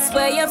 bounce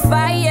for your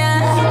fire.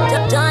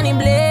 Johnny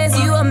Blaze,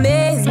 you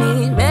amaze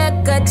me.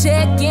 Record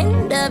check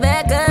in the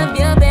back of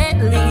your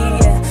Bentley.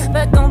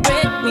 But don't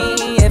break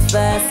me if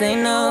I say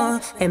no.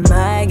 And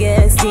my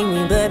guess see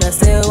me, but I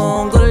still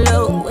won't go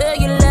low. Will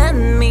you love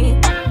me?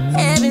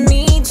 Having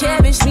me,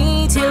 cherish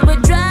me till we're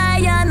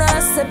dry on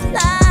our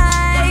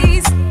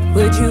supplies.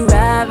 Would you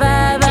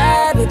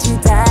ride? Would you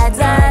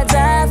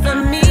die for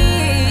me?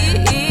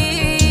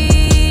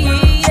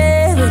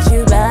 Yeah. Would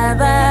you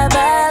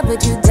ride?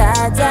 Would you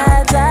die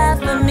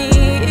for me?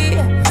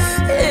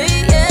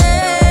 Yeah.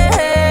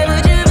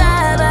 Would you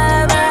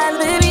ride,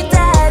 baby,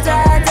 die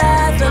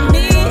for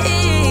me?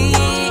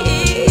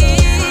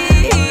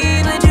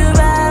 Would you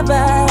ride?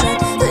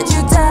 Would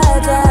you die?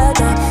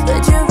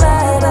 Would you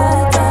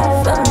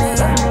ride for me?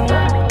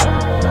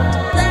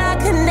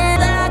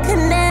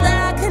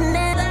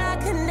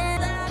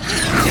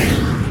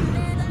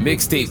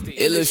 Mixtape,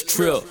 Illest,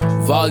 Trill,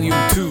 Volume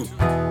 2.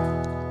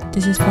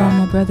 This is for all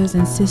my brothers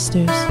and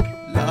sisters.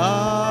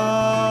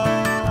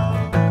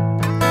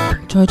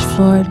 George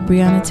Floyd,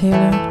 Breonna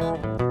Taylor,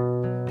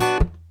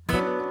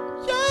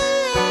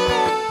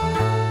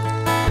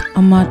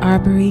 Ahmaud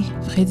Arbery,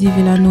 Freddy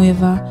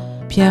Villanueva,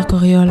 Pierre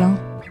Coriolan,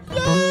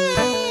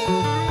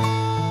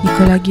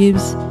 Nicolas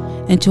Gibbs,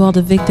 and to all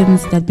the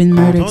victims that have been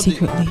murdered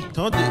secretly.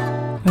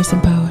 Rest in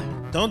power.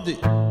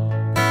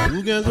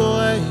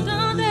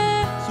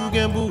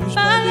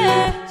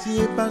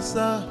 Si et pas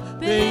ça,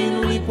 pays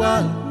nous li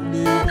poil.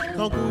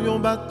 Tant qu'on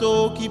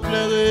bateau qui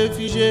plein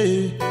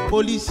réfugiés,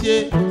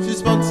 policiers,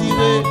 suspend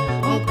tiré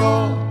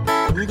encore.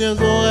 Nous gain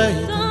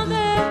oreilles,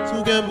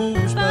 sous gain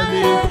bouche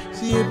parler.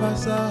 Si et pas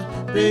ça,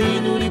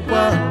 pays nous li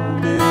poil.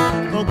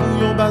 Tant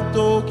qu'on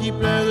bateau qui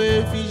plein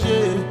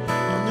réfugiés,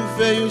 on nous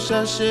fait y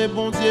chercher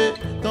bon Dieu.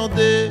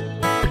 Tendez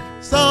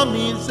 100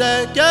 000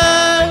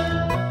 cercueils,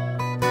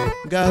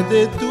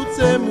 gardez toutes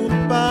ces moules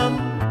femmes.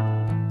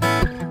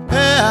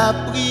 Et à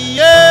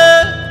prier,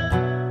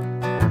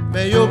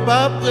 mais yo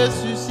pas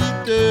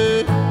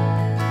ressuscité.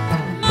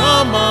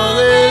 Maman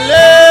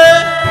relé,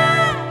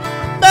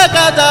 mais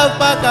cadavre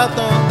pas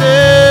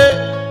qu'attendez.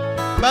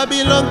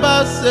 Babylone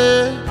passé,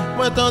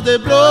 moi tendez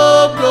blo.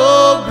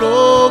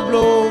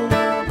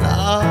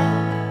 Là,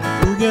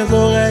 sous gain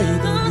oreilles,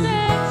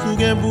 sous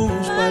gain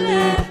bouche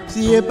parler.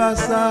 Si et pas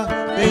ça,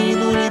 pays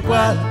nous li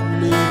pral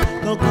couler.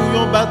 Tant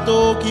qu'on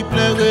bateau qui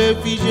plein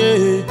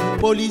réfugiés,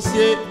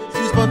 policiers,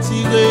 suspend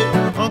tirer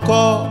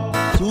encore.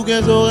 Sous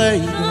les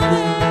oreilles,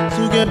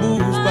 sous les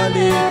bouches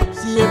palais.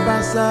 Si et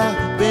pas ça,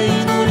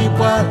 pays nous li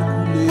pral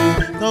couler.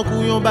 Tant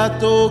qu'on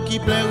bateau qui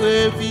plein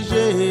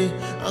réfugiés,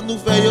 on nous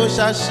fait yo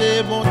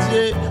chercher bon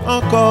Dieu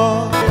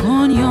encore.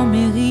 On y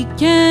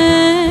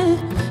américain,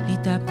 il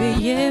t'a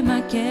payé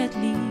ma quête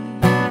li.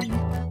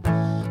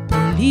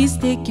 Police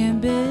t'es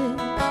kembe,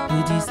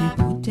 il dit c'est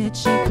peut-être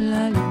chèque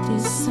là, il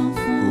était sans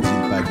fond.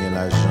 Faut-il pas gagner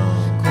l'argent?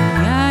 Quand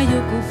y'a yo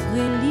coffre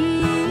li,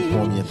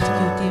 combien de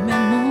temps? il t'es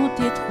même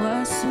monté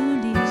 3 sous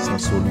lit. Sans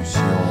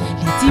solution.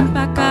 Les tim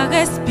pas qu'à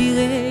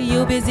respirer,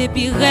 yo baiser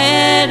pire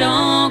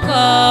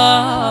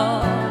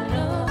encore.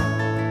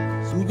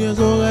 Sous les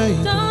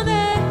oreilles,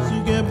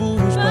 sous les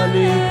bouches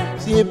palais.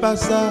 Si et pas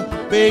ça,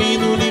 pays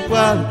nous li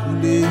pral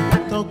couler.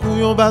 Tant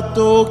qu'on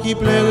bateau qui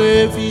plein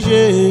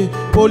réfugiés,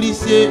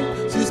 policiers,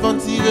 suspend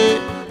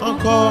tirer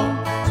encore.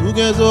 Sous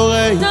les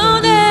oreilles,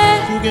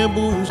 sous les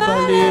bouches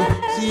palais.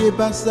 Si et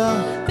pas ça,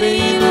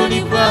 pays nous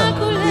li pral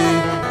couler.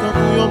 Tant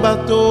qu'on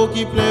bateau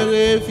qui plein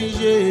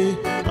réfugiés,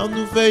 on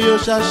nous fait yo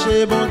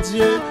chercher bon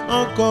Dieu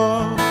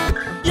encore.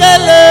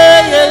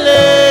 Yélé,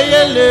 yélé,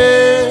 yélé.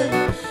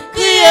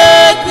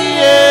 Crier,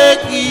 crier,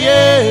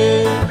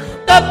 crier.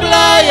 Peuple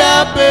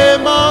a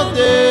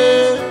demandé.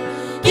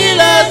 Qui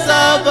laisse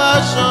ça va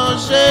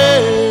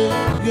changer.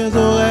 Sous les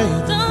oreilles,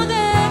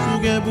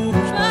 sous les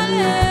bouches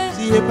palais.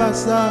 Si et pas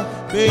ça,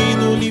 pays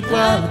nous li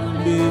pral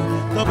couler.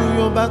 Tant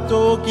qu'on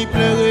bateau qui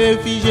plein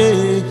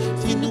réfugiés.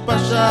 Si nous pas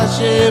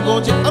chercher bon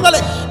Dieu.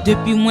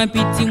 Depuis moins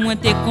petit, moins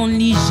t'es qu'on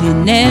lit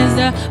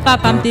genèse.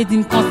 Papa m'te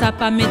dit qu'on ça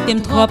pas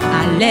mettre trop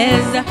à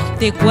l'aise.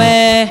 T'es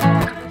quoi?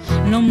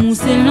 L'amour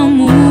c'est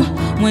l'amour.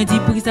 Moi dit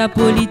pour ça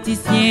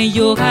politicien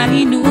yo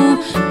rali nous.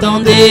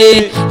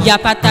 Tendez, y a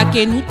pas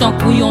taqué nous tant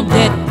couillon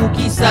d'être pour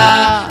qui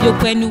ça. Yo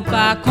près nous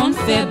pas qu'on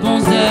fait bons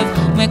œuvres.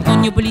 Moi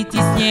qu'on yo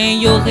politicien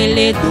yo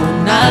relé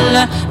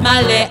Donald.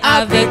 Malais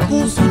avec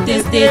ou sous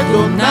testé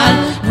Donald.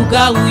 Nous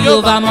gars où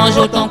yo va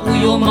manger tant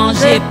couillon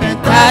manger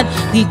pintade.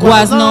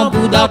 Rigoise non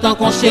bouddha tant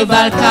qu'on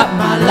cheval cap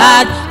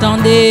malade.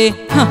 Tendez,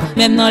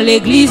 même dans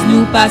l'église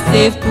nous pas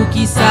safe pour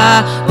qui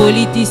ça.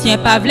 Politicien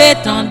pas vle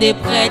tant des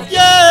prêtres.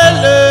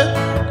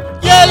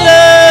 Yélé,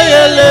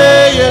 yélé,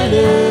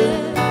 yélé.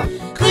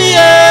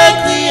 Crier,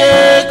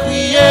 crier,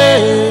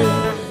 crier.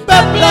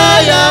 Peuple a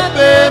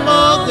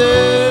demandé.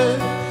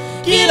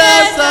 Qui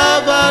laisse ça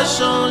va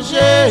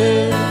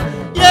changer.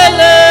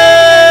 Yélé.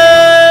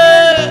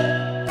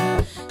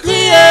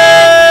 Crier.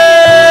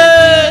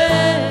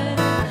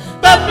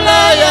 Peuple a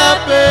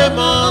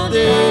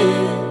demandé.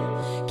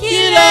 Qui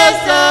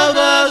laisse ça va